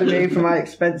after me for my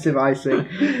expensive icing.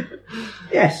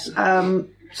 Yes.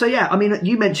 So yeah, I mean,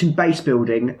 you mentioned base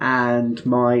building, and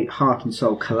my heart and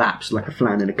soul collapsed like a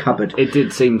flan in a cupboard. It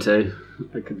did seem to.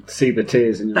 I could see the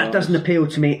tears in your That eyes. doesn't appeal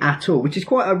to me at all, which is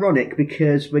quite ironic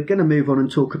because we're going to move on and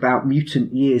talk about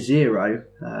Mutant Year Zero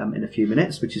in a few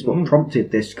minutes, which is what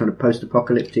prompted this kind of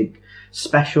post-apocalyptic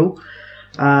special.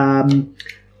 I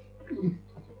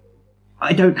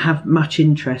don't have much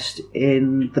interest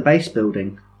in the base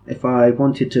building. If I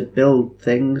wanted to build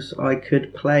things, I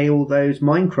could play all those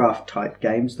Minecraft type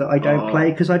games that I don't play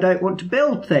because I don't want to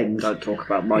build things. Don't talk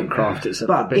about Minecraft, it's a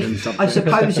But forbidden if, subject. I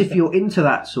suppose if you're into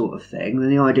that sort of thing, then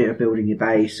the idea of building your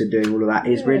base and doing all of that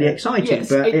is really exciting. Yes,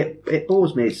 but it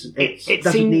bores me. It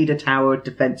doesn't seemed- need a tower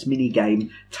defense mini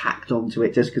game tacked onto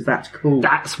it just because that's cool.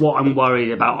 That's what I'm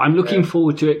worried about. I'm looking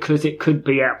forward to it because it could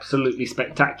be absolutely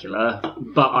spectacular,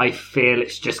 but I feel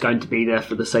it's just going to be there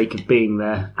for the sake of being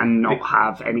there and not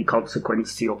have any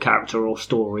consequence to your character or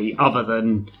story other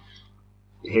than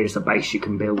here's a base you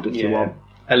can build if you want.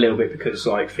 A little bit because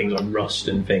like things like Rust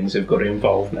and things have got to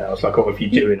involve now. It's like, oh, if you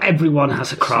do it, Everyone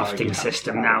has a you crafting have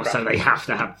system to have now, a so they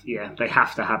crafting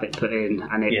have to have it put in,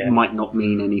 and it Yeah. might not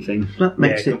mean anything. That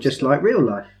makes Yeah, it just like real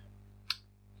life.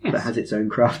 Yes. That has its own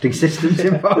crafting systems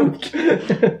involved.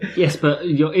 Yes, but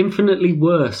you're infinitely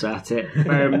worse at it.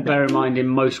 Bear in mind, in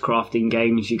most crafting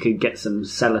games, you could get some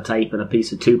sellotape and a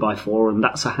piece of 2x4, and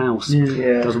that's a house.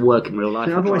 It doesn't work in real life.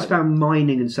 I've always found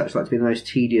mining and such like to be the most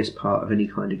tedious part of any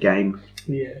kind of game.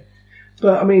 Yeah,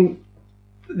 but I mean,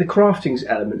 the crafting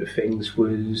element of things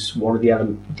was one of the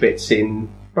bits in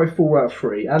both Fallout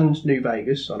 3 and New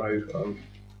Vegas. I know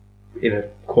in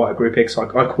quite a group X, I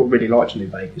really liked New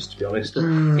Vegas, to be honest.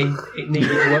 It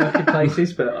needed work in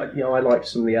places, but I liked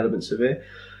some of the elements of it.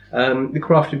 The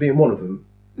crafting being one of them.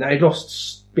 Now it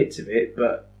lost bits of it,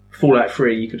 but Fallout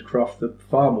 3 you could craft the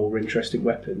far more interesting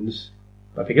weapons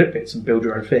by picking up bits and build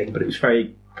your own thing, but it was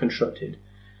very constructed.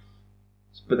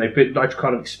 But they've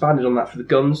kind of expanded on that for the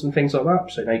guns and things like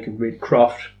that. So now you can really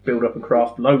build up and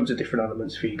craft loads of different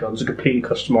elements for your guns and completely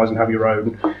customise and have your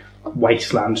own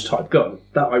wasteland type gun.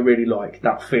 That I really like.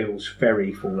 That feels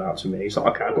very Fallout to me. It's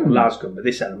like, okay, I've got a las gun, but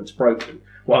this element's broken.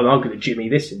 Well, I'm going to jimmy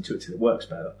this into it till it works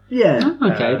better. Yeah.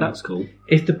 Okay, that's cool.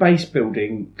 If the base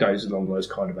building goes along those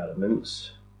kind of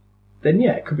elements, then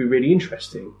yeah, it could be really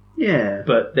interesting. Yeah.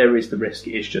 But there is the risk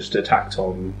it is just a tacked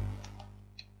on,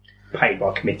 paid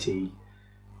by committee,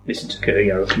 listen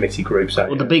to a committee group. So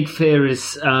Well, the big fear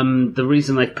is the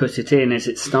reason they put it in is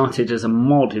it started as a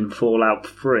mod in Fallout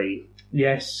 3.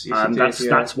 yes, it is,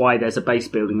 That's why there's a base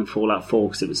building in Fallout 4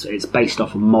 because it's based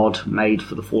off a mod made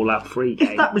for the Fallout 3 game.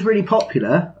 If that was really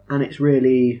popular and it's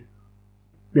really,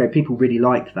 people really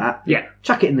like that, Yeah.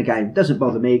 chuck it in the game. Doesn't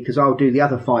bother me because I'll do the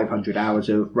other 500 hours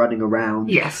of running around.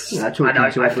 Yes, talking and I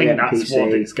to every think that's NPC.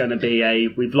 what it's going to be.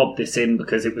 We've lobbed this in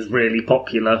because it was really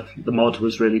popular. The mod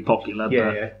was really popular.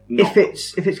 Yeah. But If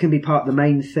it's going to be part of the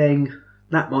main thing,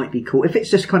 that might be cool. If it's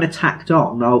just kind of tacked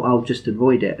on, I'll just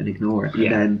avoid it and ignore it, Yeah.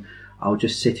 and then I'll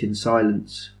just sit in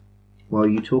silence while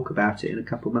you talk about it in a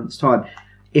couple of months' time.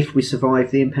 If we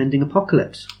survive the impending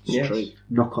apocalypse, Yes. true.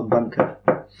 knock on bunker.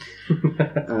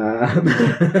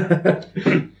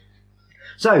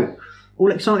 So,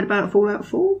 all excited about Fallout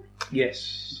 4?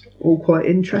 Yes. All quite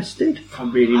interested?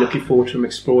 I'm really looking forward to them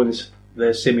exploring the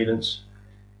simulants.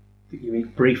 You mean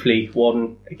briefly,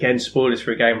 one, again, spoilers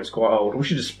for a game that's quite old. We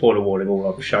should just spoiler warning all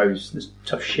other shows. There's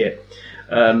tough shit.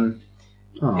 In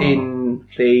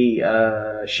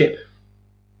the ship,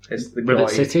 there's the Rivet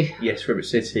guy, City? Yes, Rivet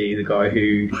City. The guy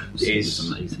who City's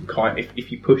is amazing.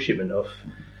 if you push him enough,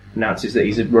 announces that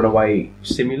he's a runaway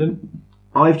simulant.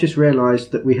 I've just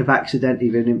realised that we have accidentally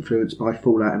been influenced by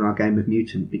Fallout in our game of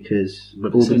Mutant because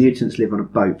Rivet all the City. mutants live on a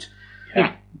boat.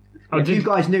 Yeah. If you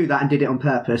guys knew that and did it on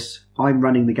purpose, I'm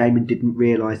running the game and didn't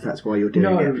realise that's why you're doing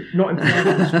No, it. not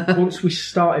entirely. Once we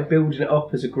started building it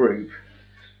up as a group,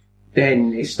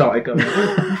 then it started going,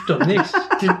 we've done this.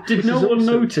 Did no is one awesome.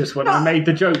 notice when I made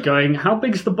the joke going, how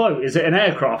big's the boat? Is it an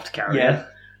aircraft carrier?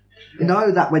 Yeah. No,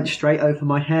 that went straight over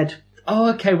my head.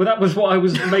 Oh, okay. Well, that was what I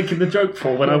was making the joke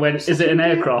for when I went, is it an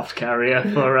aircraft carrier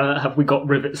for Have We Got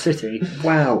Rivet City?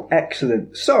 Wow,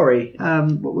 excellent. Sorry,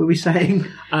 what were we saying?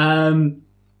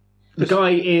 The guy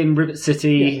in Rivet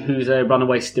City who's a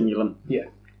runaway stimulant. Yeah.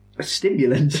 A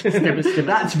stimulant.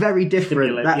 That's very different.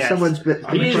 Stimulant, That's yes. someone's.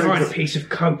 I'm going to try a piece of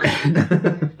coke.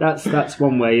 That's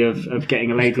one way of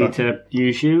getting a lady to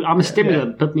use you. I'm a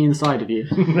stimulant. Put me inside of you.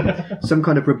 Some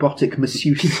kind of robotic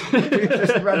masseuse who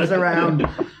just runs around.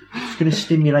 Just going to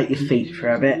stimulate your feet for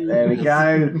a bit. There we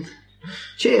go.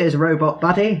 Cheers, robot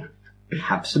buddy.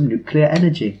 Have some nuclear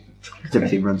energy. Because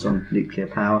everything runs on nuclear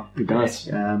power. It does.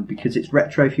 Because it's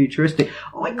retro-futuristic.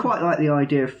 I quite like the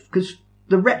idea of... Because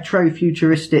the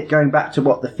retro-futuristic, going back to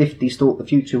what the 50s thought the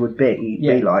future would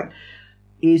be like,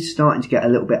 is starting to get a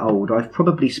little bit old. I've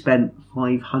probably spent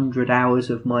 500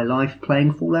 hours of my life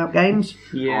playing Fallout games.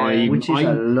 Yeah. Which is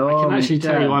a long I can actually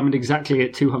tell you term. I'm exactly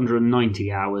at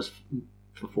 290 hours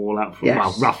for Fallout. Yes.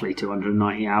 Well, roughly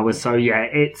 290 hours. So yeah,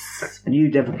 it's... And you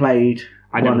never played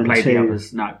I one never and played two. the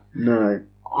others, no. No.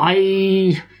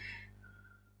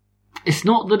 It's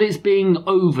not that it's being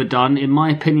overdone. In my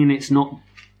opinion, it's not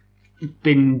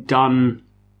been done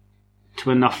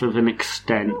to enough of an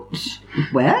extent.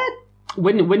 Where?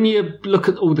 When you look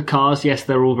at all the cars, yes,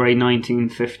 they're all very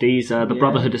 1950s. The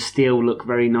Brotherhood of Steel look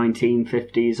very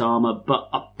 1950s armour, but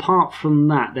apart from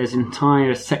that, there's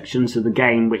entire sections of the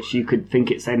game which you could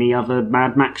think it's any other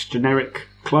Mad Max generic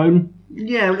clone.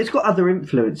 Yeah, well, it's got other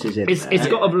influences in It's there.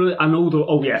 got and all the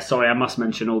I must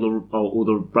mention all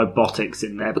the robotics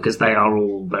in there because they are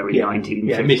all very 1950s.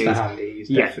 Yeah, Mr. Handy is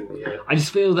definitely. Yeah. I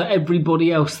just feel that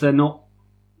everybody else, they're not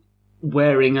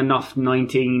wearing enough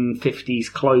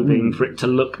 1950s clothing for it to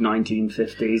look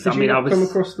 1950s. Did you come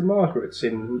across the Margarets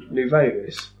in New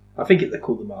Vegas? I think they're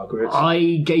called the Margarets.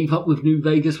 I gave up with New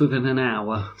Vegas within an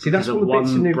hour. See, that's because one of of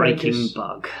the bits in New breaking Vegas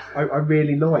bug. I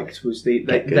really liked was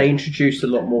they introduced a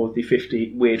lot more of the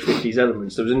weird 50s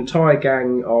elements. There was an entire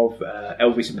gang of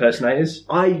Elvis impersonators.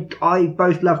 I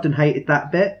both loved and hated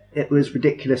that bit. It was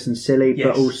ridiculous and silly, Yes.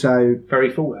 but also Very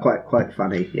Fallout. quite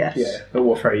funny. Yes. Yeah,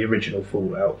 or very original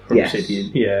Fallout from Yes.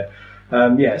 Obsidian.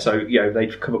 Yeah. So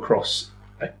they've come across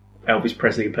a Elvis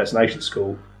Presley impersonation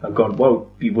school and gone, well,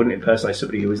 you wouldn't impersonate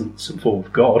somebody who isn't some form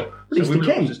of God. He's so the we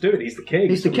king. would just do it. He's the king.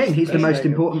 He's the king. He's the most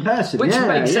important person. Which yeah,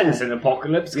 makes yeah. sense in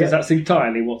Apocalypse because that's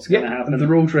entirely what's going to happen. And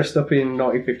they're all dressed up in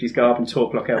 1950s garb and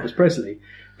talk like Elvis Presley.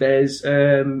 There's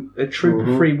a troop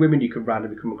of 3 women you can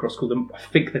randomly come across called them. I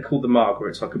think they're called the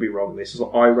Margarets. I could be wrong. This is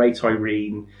like Irate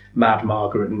Irene, Mad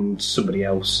Margaret, and somebody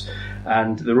else,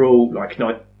 and they're all like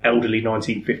elderly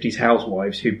 1950s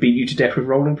housewives who beat you to death with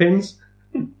rolling pins.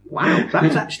 Wow,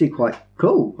 that's actually quite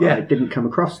cool. Yeah. I didn't come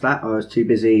across that. I was too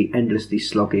busy endlessly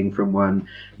slogging from one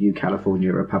New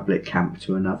California Republic camp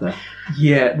to another.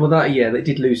 Yeah, well, they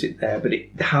did lose it there, but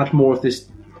it had more of this.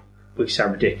 Which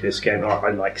sound ridiculous again.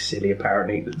 I like silly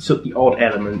apparently. So the odd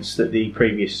elements that the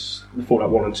previous Fallout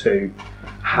 1 and 2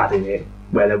 had in it,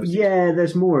 where there was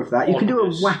There's more of that. You can do a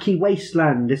oddness. wacky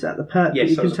wasteland. Is that the perk that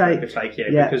you can take?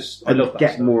 because I and love that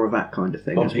get stuff. more of that kind of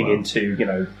thing. As Bumping well.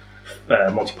 into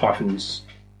Monty Python's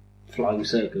Flying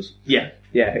circus.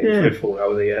 in Fallout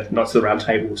with the Knights of the Round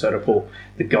Table turn up, or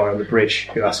the guy on the bridge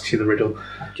who asks you the riddle.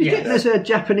 Do you think there's a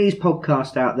Japanese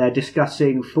podcast out there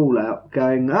discussing Fallout,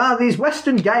 going, these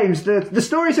Western games, the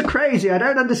stories are crazy, I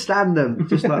don't understand them,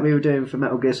 just like we were doing for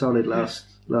Metal Gear Solid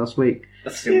last week.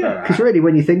 Because really,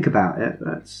 when you think about it,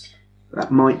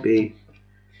 that might be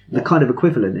the kind of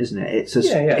equivalent, isn't it? It's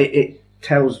it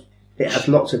tells. It has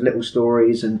lots of little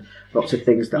stories and lots of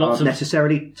things that aren't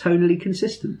necessarily tonally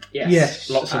consistent. Yes,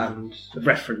 lots and of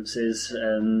references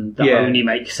that only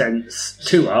make sense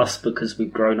to us because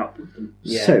we've grown up with them.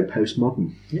 Yeah. So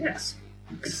postmodern. Yes.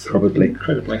 Probably.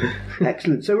 Incredibly.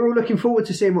 Excellent. So we're all looking forward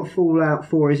to seeing what Fallout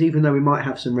 4 is, even though we might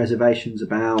have some reservations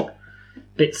about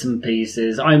Bits and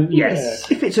pieces.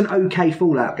 If it's an okay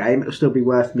Fallout game, it'll still be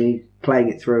worth me playing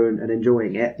it through and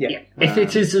enjoying it. Yeah. If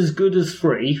it is as good as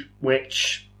 3,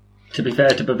 which, to be fair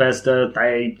to Bethesda,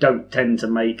 they don't tend to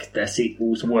make their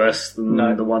sequels worse than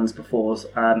the ones before,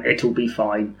 it'll be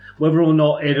fine. Whether or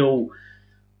not it'll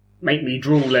make me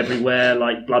drool everywhere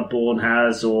like Bloodborne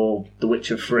has or The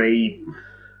Witcher 3,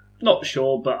 not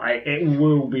sure, but it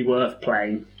will be worth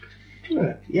playing.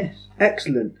 Yes.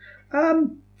 Excellent.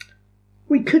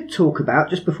 We could talk about,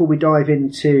 just before we dive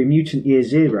into Mutant Year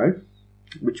Zero,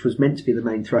 which was meant to be the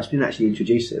main thrust. We didn't actually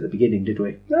introduce it at the beginning, did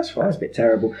we? That's fine. That's a bit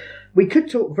terrible. We could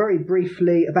talk very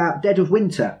briefly about Dead of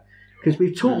Winter, because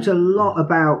we've talked a lot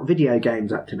about video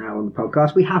games up to now on the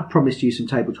podcast. We have promised you some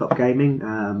tabletop gaming,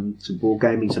 some board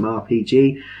gaming, some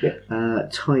RPG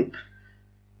type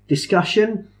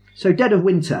discussion. So Dead of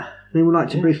Winter. Anyone would like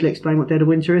to briefly explain what Dead of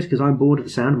Winter is? Because I'm bored of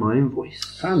the sound of my own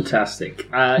voice.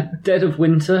 Fantastic. Dead of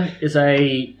Winter is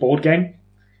a board game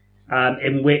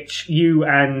in which you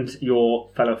and your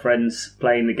fellow friends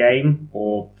playing the game,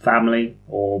 or family,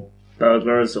 or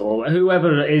burglars or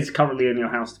whoever is currently in your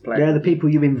house to play. Yeah, the people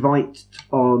you invite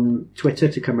on Twitter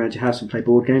to come around your house and play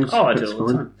board games. Oh, I do That's all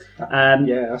the fine. time.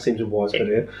 Yeah, that seems a wise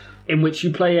idea. In which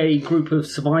you play a group of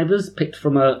survivors picked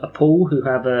from a pool who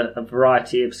have a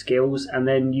variety of skills, and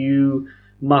then you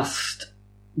must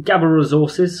gather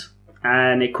resources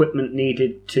and equipment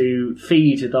needed to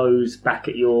feed those back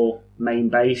at your main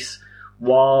base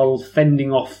while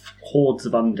fending off hordes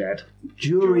of undead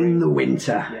During the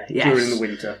winter. Yes. during the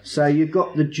winter. So you've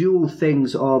got the dual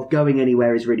things of going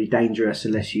anywhere is really dangerous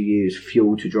unless you use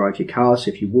fuel to drive your car.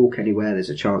 So if you walk anywhere, there's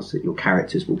a chance that your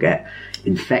characters will get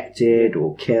infected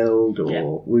or killed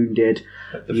or wounded.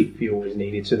 But the fuel is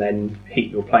needed to then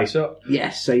heat your place up.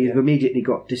 Yes, so you've immediately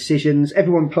got decisions.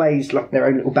 Everyone plays like their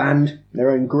own little band, their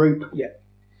own group. Yeah.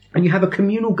 And you have a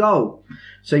communal goal.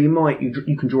 So you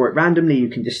can draw it randomly, you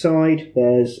can decide.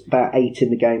 There's about 8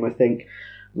 in the game, I think,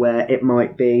 where it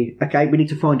might be, okay, we need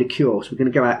to find a cure, so we're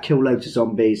going to go out, kill loads of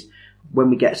zombies.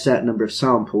 When we get a certain number of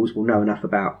samples, we'll know enough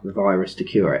about the virus to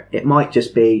cure it. It might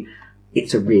just be,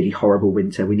 it's a really horrible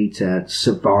winter, we need to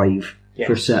survive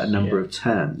for a certain number of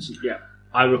turns. Yeah.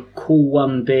 I recall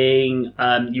one being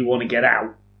you want to get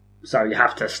out, so you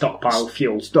have to stockpile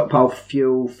fuel. Stockpile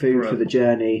fuel, food for the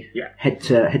journey. Yeah. Head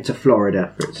to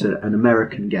Florida. It's an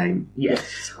American game.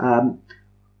 Yes.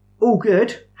 All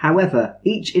good. However,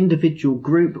 each individual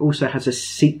group also has a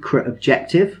secret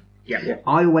objective. Yeah.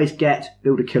 I always get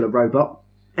build a killer robot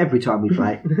every time we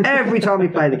play. Every time we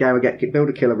play the game, I get build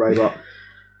a killer robot.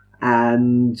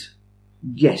 And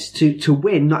yes, to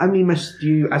win, not only must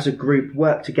you as a group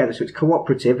work together, so it's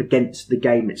cooperative against the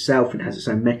game itself and has its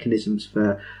own mechanisms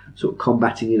for sort of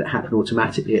combating you that happen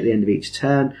automatically at the end of each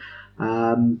turn.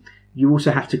 You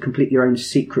also have to complete your own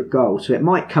secret goal. So it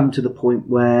might come to the point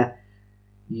where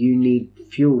you need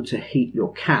fuel to heat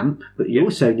your camp, but you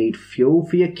also need fuel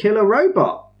for your killer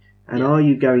robot. And are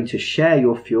you going to share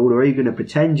your fuel, or are you going to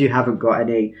pretend you haven't got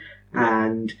any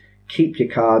and keep your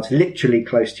cards literally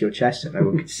close to your chest so no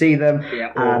one can see them,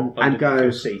 and go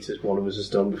your seat, as one of us has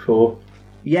done before?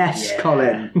 Yes,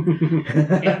 Colin.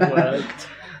 It worked.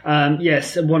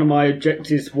 Yes, one of my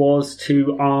objectives was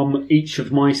to arm each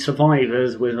of my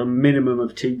survivors with a minimum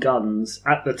of 2 guns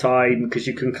at the time, because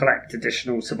you can collect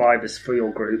additional survivors for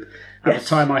your group. At the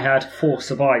time, I had 4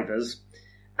 survivors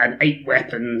and 8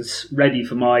 weapons ready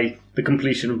for the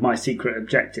completion of my secret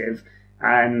objective,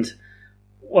 and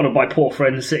one of my poor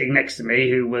friends sitting next to me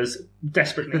who was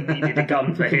desperately needed a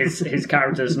gun for his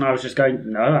characters, and I was just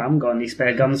going, no, I haven't got any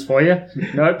spare guns for you.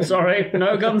 Nope, sorry,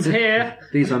 no guns here.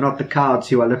 These are not the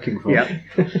cards you are looking for. Yep.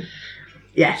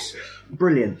 Yes,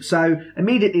 brilliant. So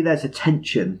immediately there's a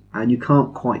tension, and you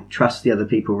can't quite trust the other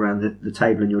people around the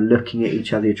table, and you're looking at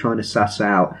each other, you're trying to suss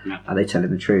out, are they telling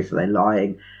the truth, are they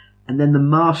lying? And then the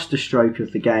masterstroke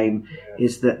of the game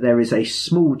is that there is a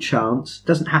small chance,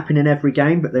 doesn't happen in every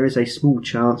game, but there is a small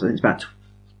chance, and it's about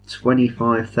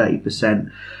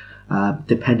 25-30%,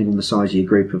 depending on the size of your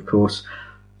group, of course.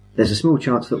 There's a small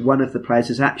chance that one of the players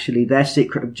is actually, their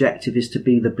secret objective is to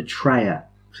be the betrayer.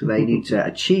 So they need to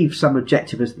achieve some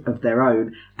objective of their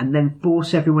own and then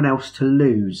force everyone else to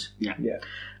lose. Yeah.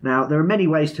 Now, there are many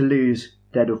ways to lose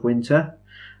Dead of Winter.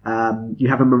 You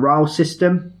have a morale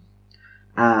system.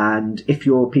 And if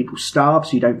your people starve,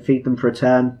 so you don't feed them for a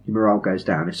turn, your morale goes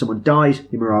down. If someone dies,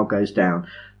 your morale goes down.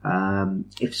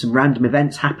 If some random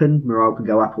events happen, morale can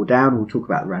go up or down. We'll talk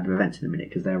about the random events in a minute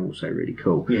because they're also really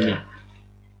cool. Yeah.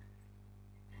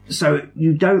 So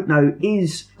you don't know,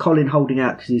 is Colin holding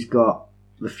out because he's got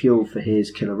the fuel for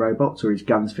his killer robots or his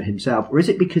guns for himself? Or is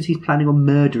it because he's planning on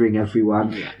murdering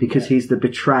everyone because he's the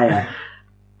betrayer?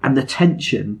 And the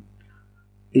tension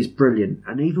is brilliant.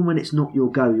 And even when it's not your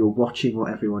go, you're watching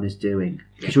what everyone is doing.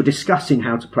 Because you're discussing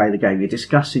how to play the game, you're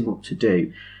discussing what to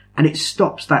do. And it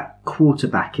stops that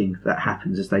quarterbacking that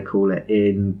happens, as they call it,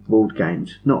 in board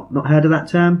games. Not heard of that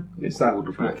term? It's that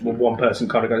one person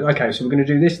kind of goes, okay, so we're going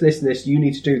to do this, this, and this, you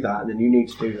need to do that, and then you need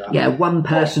to do that. Yeah, one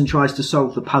person tries to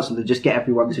solve the puzzle and just get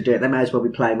everyone to do it. They may as well be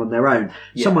playing on their own.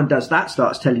 Yeah. Someone does that,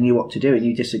 starts telling you what to do, and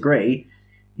you disagree.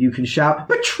 You can shout,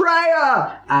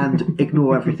 betrayer! And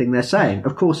ignore everything they're saying.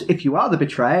 Of course, if you are the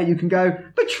betrayer, you can go,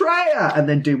 betrayer! And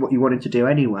then do what you wanted to do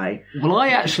anyway. Well,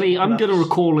 I'm going to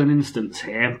recall an instance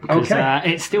here, because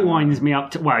it still winds me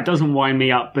up. It doesn't wind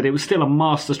me up, but it was still a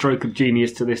masterstroke of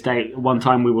genius to this day. One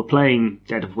time we were playing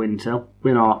Dead of Winter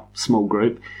in our small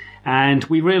group, and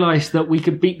we realised that we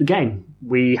could beat the game.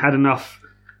 We had enough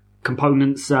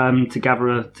components to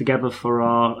gather together for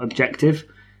our objective.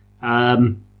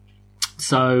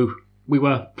 So we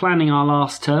were planning our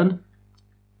last turn.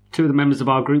 2 of the members of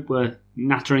our group were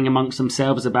nattering amongst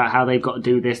themselves about how they've got to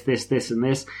do this, this, this, and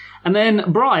this. And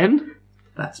then Brian...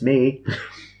 That's me.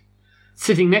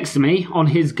 sitting next to me on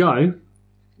his go,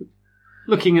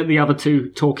 looking at the other two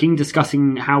talking,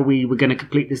 discussing how we were going to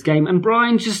complete this game, and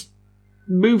Brian just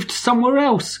moved somewhere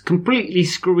else, completely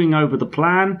screwing over the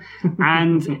plan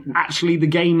and actually the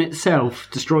game itself,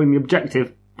 destroying the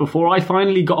objective, before I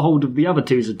finally got hold of the other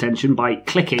two's attention by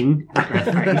clicking at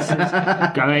their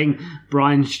faces, going,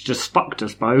 Brian's just fucked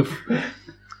us both.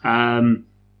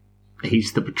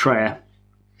 He's the betrayer.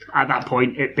 At that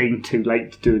point, it being too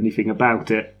late to do anything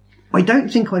about it. I don't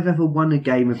think I've ever won a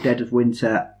game of Dead of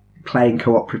Winter playing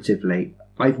cooperatively.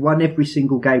 I've won every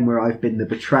single game where I've been the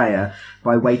betrayer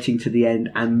by waiting to the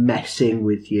end and messing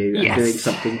with you and doing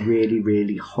something really,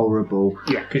 really horrible.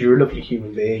 Yeah, because you're a lovely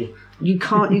human being. You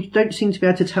don't seem to be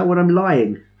able to tell when I'm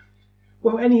lying.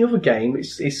 Well, any other game,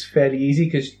 it's fairly easy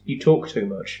because you talk too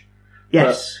much.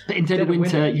 Yes. But in Dead of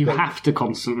Winter, you have to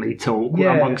constantly talk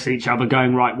amongst each other,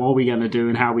 going, right, what are we going to do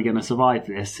and how are we going to survive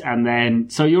this? And then,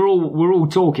 so we're all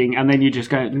talking, and then you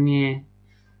just go, yeah.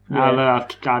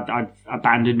 I've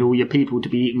abandoned all your people to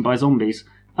be eaten by zombies.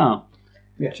 Oh.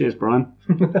 Yeah. Cheers, Brian.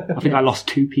 I think I lost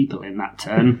 2 people in that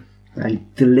turn.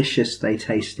 And delicious they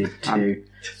tasted too.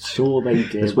 Sure they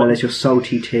did. As well as your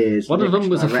salty tears. One of them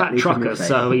was a fat trucker,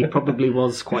 so he probably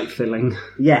was quite filling.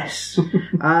 Yes.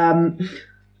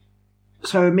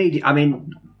 So immediately, I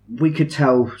mean, we could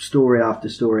tell story after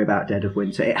story about Dead of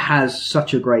Winter. It has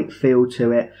such a great feel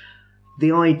to it.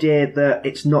 The idea that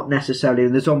it's not necessarily,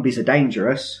 and the zombies are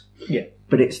dangerous,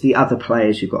 but it's the other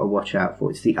players you've got to watch out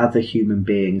for. It's the other human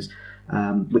beings,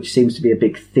 which seems to be a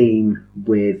big theme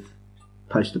with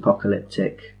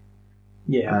post-apocalyptic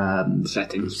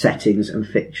settings and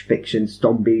fiction,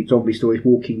 zombie stories,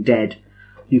 Walking Dead.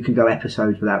 You can go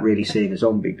episodes without really seeing a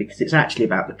zombie because it's actually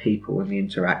about the people and the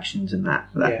interactions and that.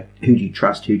 Who do you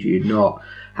trust, who do you not?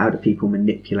 How do people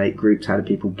manipulate groups? How do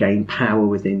people gain power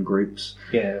within groups?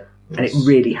 Yeah. And it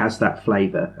really has that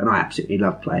flavour, and I absolutely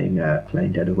love playing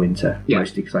Dead of Winter,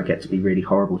 mostly because I get to be really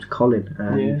horrible to Colin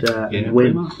and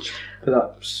win. Much. But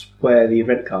that's where the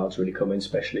event cards really come in,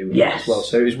 especially with that as well.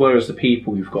 So as well as the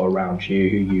people you've got around you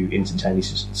who you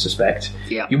instantaneously suspect,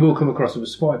 you will come across other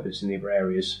survivors in the other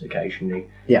areas occasionally.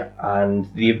 Yeah.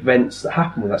 And the events that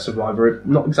happen with that survivor are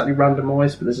not exactly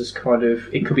randomised, but there's this kind of,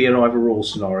 it could be an either-or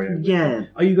scenario. Yeah.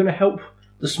 Are you going to help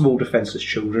the small defenceless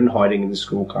children hiding in the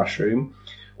school classroom?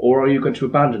 Or are you going to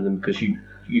abandon them because you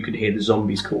can hear the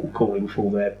zombies calling for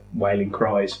their wailing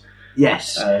cries?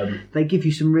 Yes. They give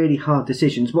you some really hard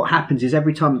decisions. What happens is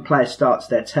every time the player starts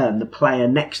their turn, the player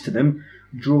next to them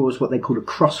draws what they call a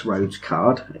crossroads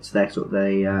card. It's their sort of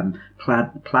the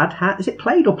plaid hat. Is it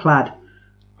plaid or plaid?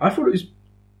 I thought it was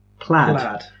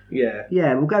plaid. Yeah.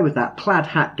 Yeah, we'll go with that. Plaid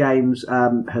hat games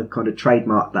have kind of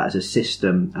trademarked that as a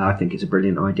system. I think it's a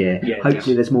brilliant idea. Yeah,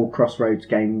 hopefully there's more Crossroads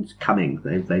games coming.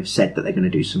 They've said that they're going to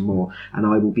do some more, and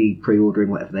I will be pre-ordering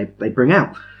whatever they bring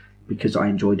out because I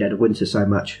enjoy Dead of Winter so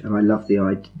much, and I love the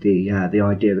idea of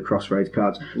the Crossroads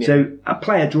cards. Yeah. So a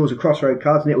player draws a Crossroad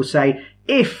card, and it will say,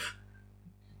 if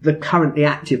the currently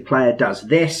active player does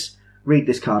this, read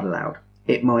this card aloud.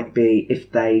 It might be if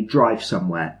they drive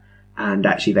somewhere and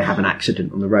actually they have an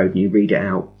accident on the road, and you read it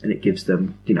out, and it gives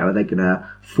them, are they going to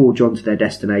forge on to their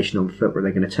destination on foot, or are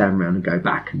they going to turn around and go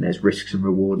back, and there's risks and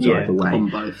rewards either way. On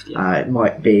both, it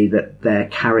might be that their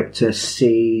character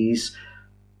sees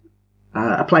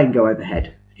a plane go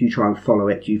overhead. Do you try and follow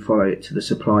it? Do you follow it to the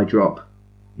supply drop?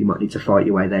 You might need to fight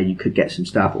your way there. You could get some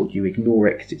stuff, or do you ignore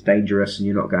it because it's dangerous and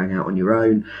you're not going out on your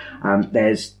own?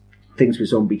 There's things with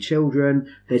zombie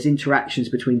children. There's interactions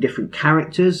between different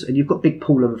characters, and you've got a big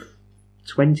pool of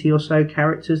 20 or so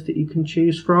characters that you can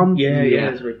choose from. Yeah,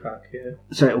 there's a big pack,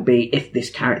 So it'll be if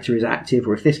this character is active,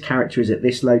 or if this character is at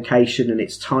this location and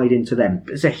it's tied into them.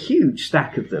 There's a huge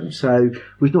stack of them, so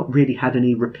we've not really had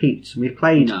any repeats. We've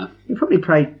probably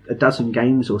played a dozen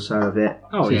games or so of it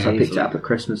since I picked it up at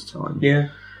Christmas time. Yeah.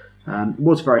 It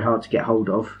was very hard to get hold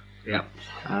of. Yeah.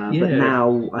 But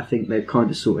now I think they've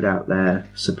kind of sorted out their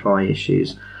supply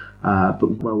issues. But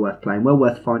well worth playing, well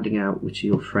worth finding out which of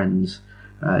your friends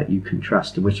you can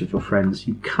trust and which of your friends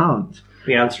you can't.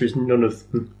 The answer is none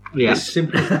of them. Yeah. It's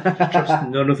simple. Trust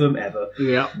none of them ever.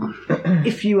 Yeah.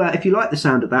 If you like the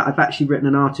sound of that, I've actually written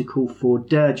an article for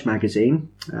Dirge magazine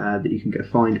that you can go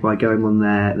find by going on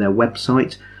their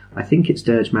website. I think it's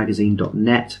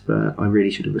dirgemagazine.net, but I really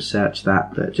should have researched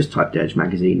that. But just type Dirge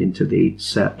magazine into the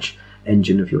search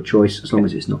engine of your choice, as long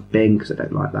as it's not Bing, because I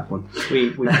don't like that one. We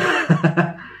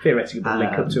theoretically will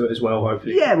link up to it as well,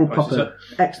 hopefully. Yeah, we'll pop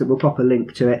a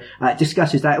link to it. It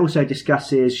discusses that. It also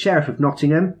discusses Sheriff of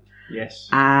Nottingham. Yes.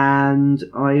 And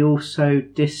I also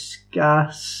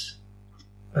discuss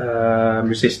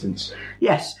Resistance.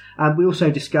 Yes. We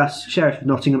also discuss Sheriff of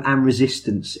Nottingham and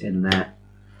Resistance in there.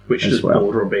 which as does well.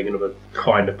 border on being another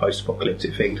kind of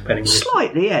post-apocalyptic thing, depending on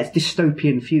Slightly, yeah. It's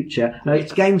dystopian future. No,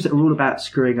 it's games that are all about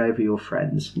screwing over your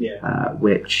friends. Yeah.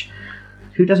 Which,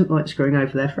 who doesn't like screwing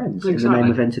over their friends in the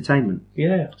name of entertainment?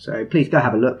 Yeah. So please go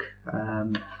have a look,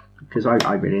 because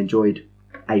I really enjoyed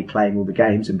A, playing all the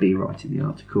games, and B, writing the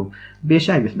article. It'd be a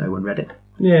shame if no one read it.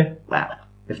 Yeah. Well,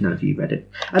 if none of you read it.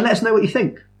 And let us know what you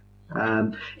think.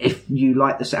 If you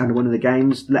like the sound of one of the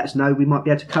games, let us know. We might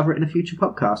be able to cover it in a future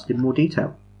podcast in more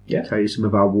detail. Yeah. Tell you some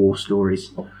of our war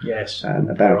stories. Yes.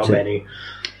 About there are it. many.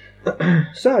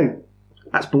 So,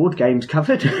 that's board games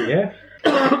covered. Yeah.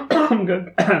 I'm going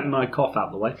to get my cough out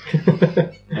of the way.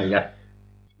 There we go.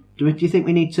 Do you think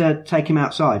we need to take him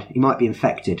outside? He might be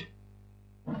infected.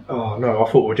 Oh, no,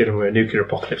 I thought we were dealing with a nuclear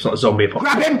apocalypse, not a zombie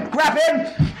apocalypse. Grab him! Grab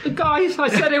him! Guys, I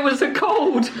said it was a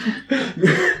cold.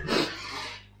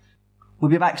 We'll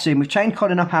be back soon. We've chained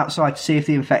Colin up outside to see if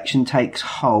the infection takes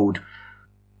hold.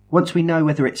 Once we know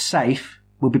whether it's safe,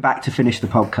 we'll be back to finish the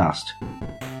podcast.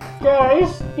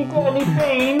 Guys, you got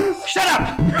any beans? Shut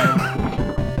up!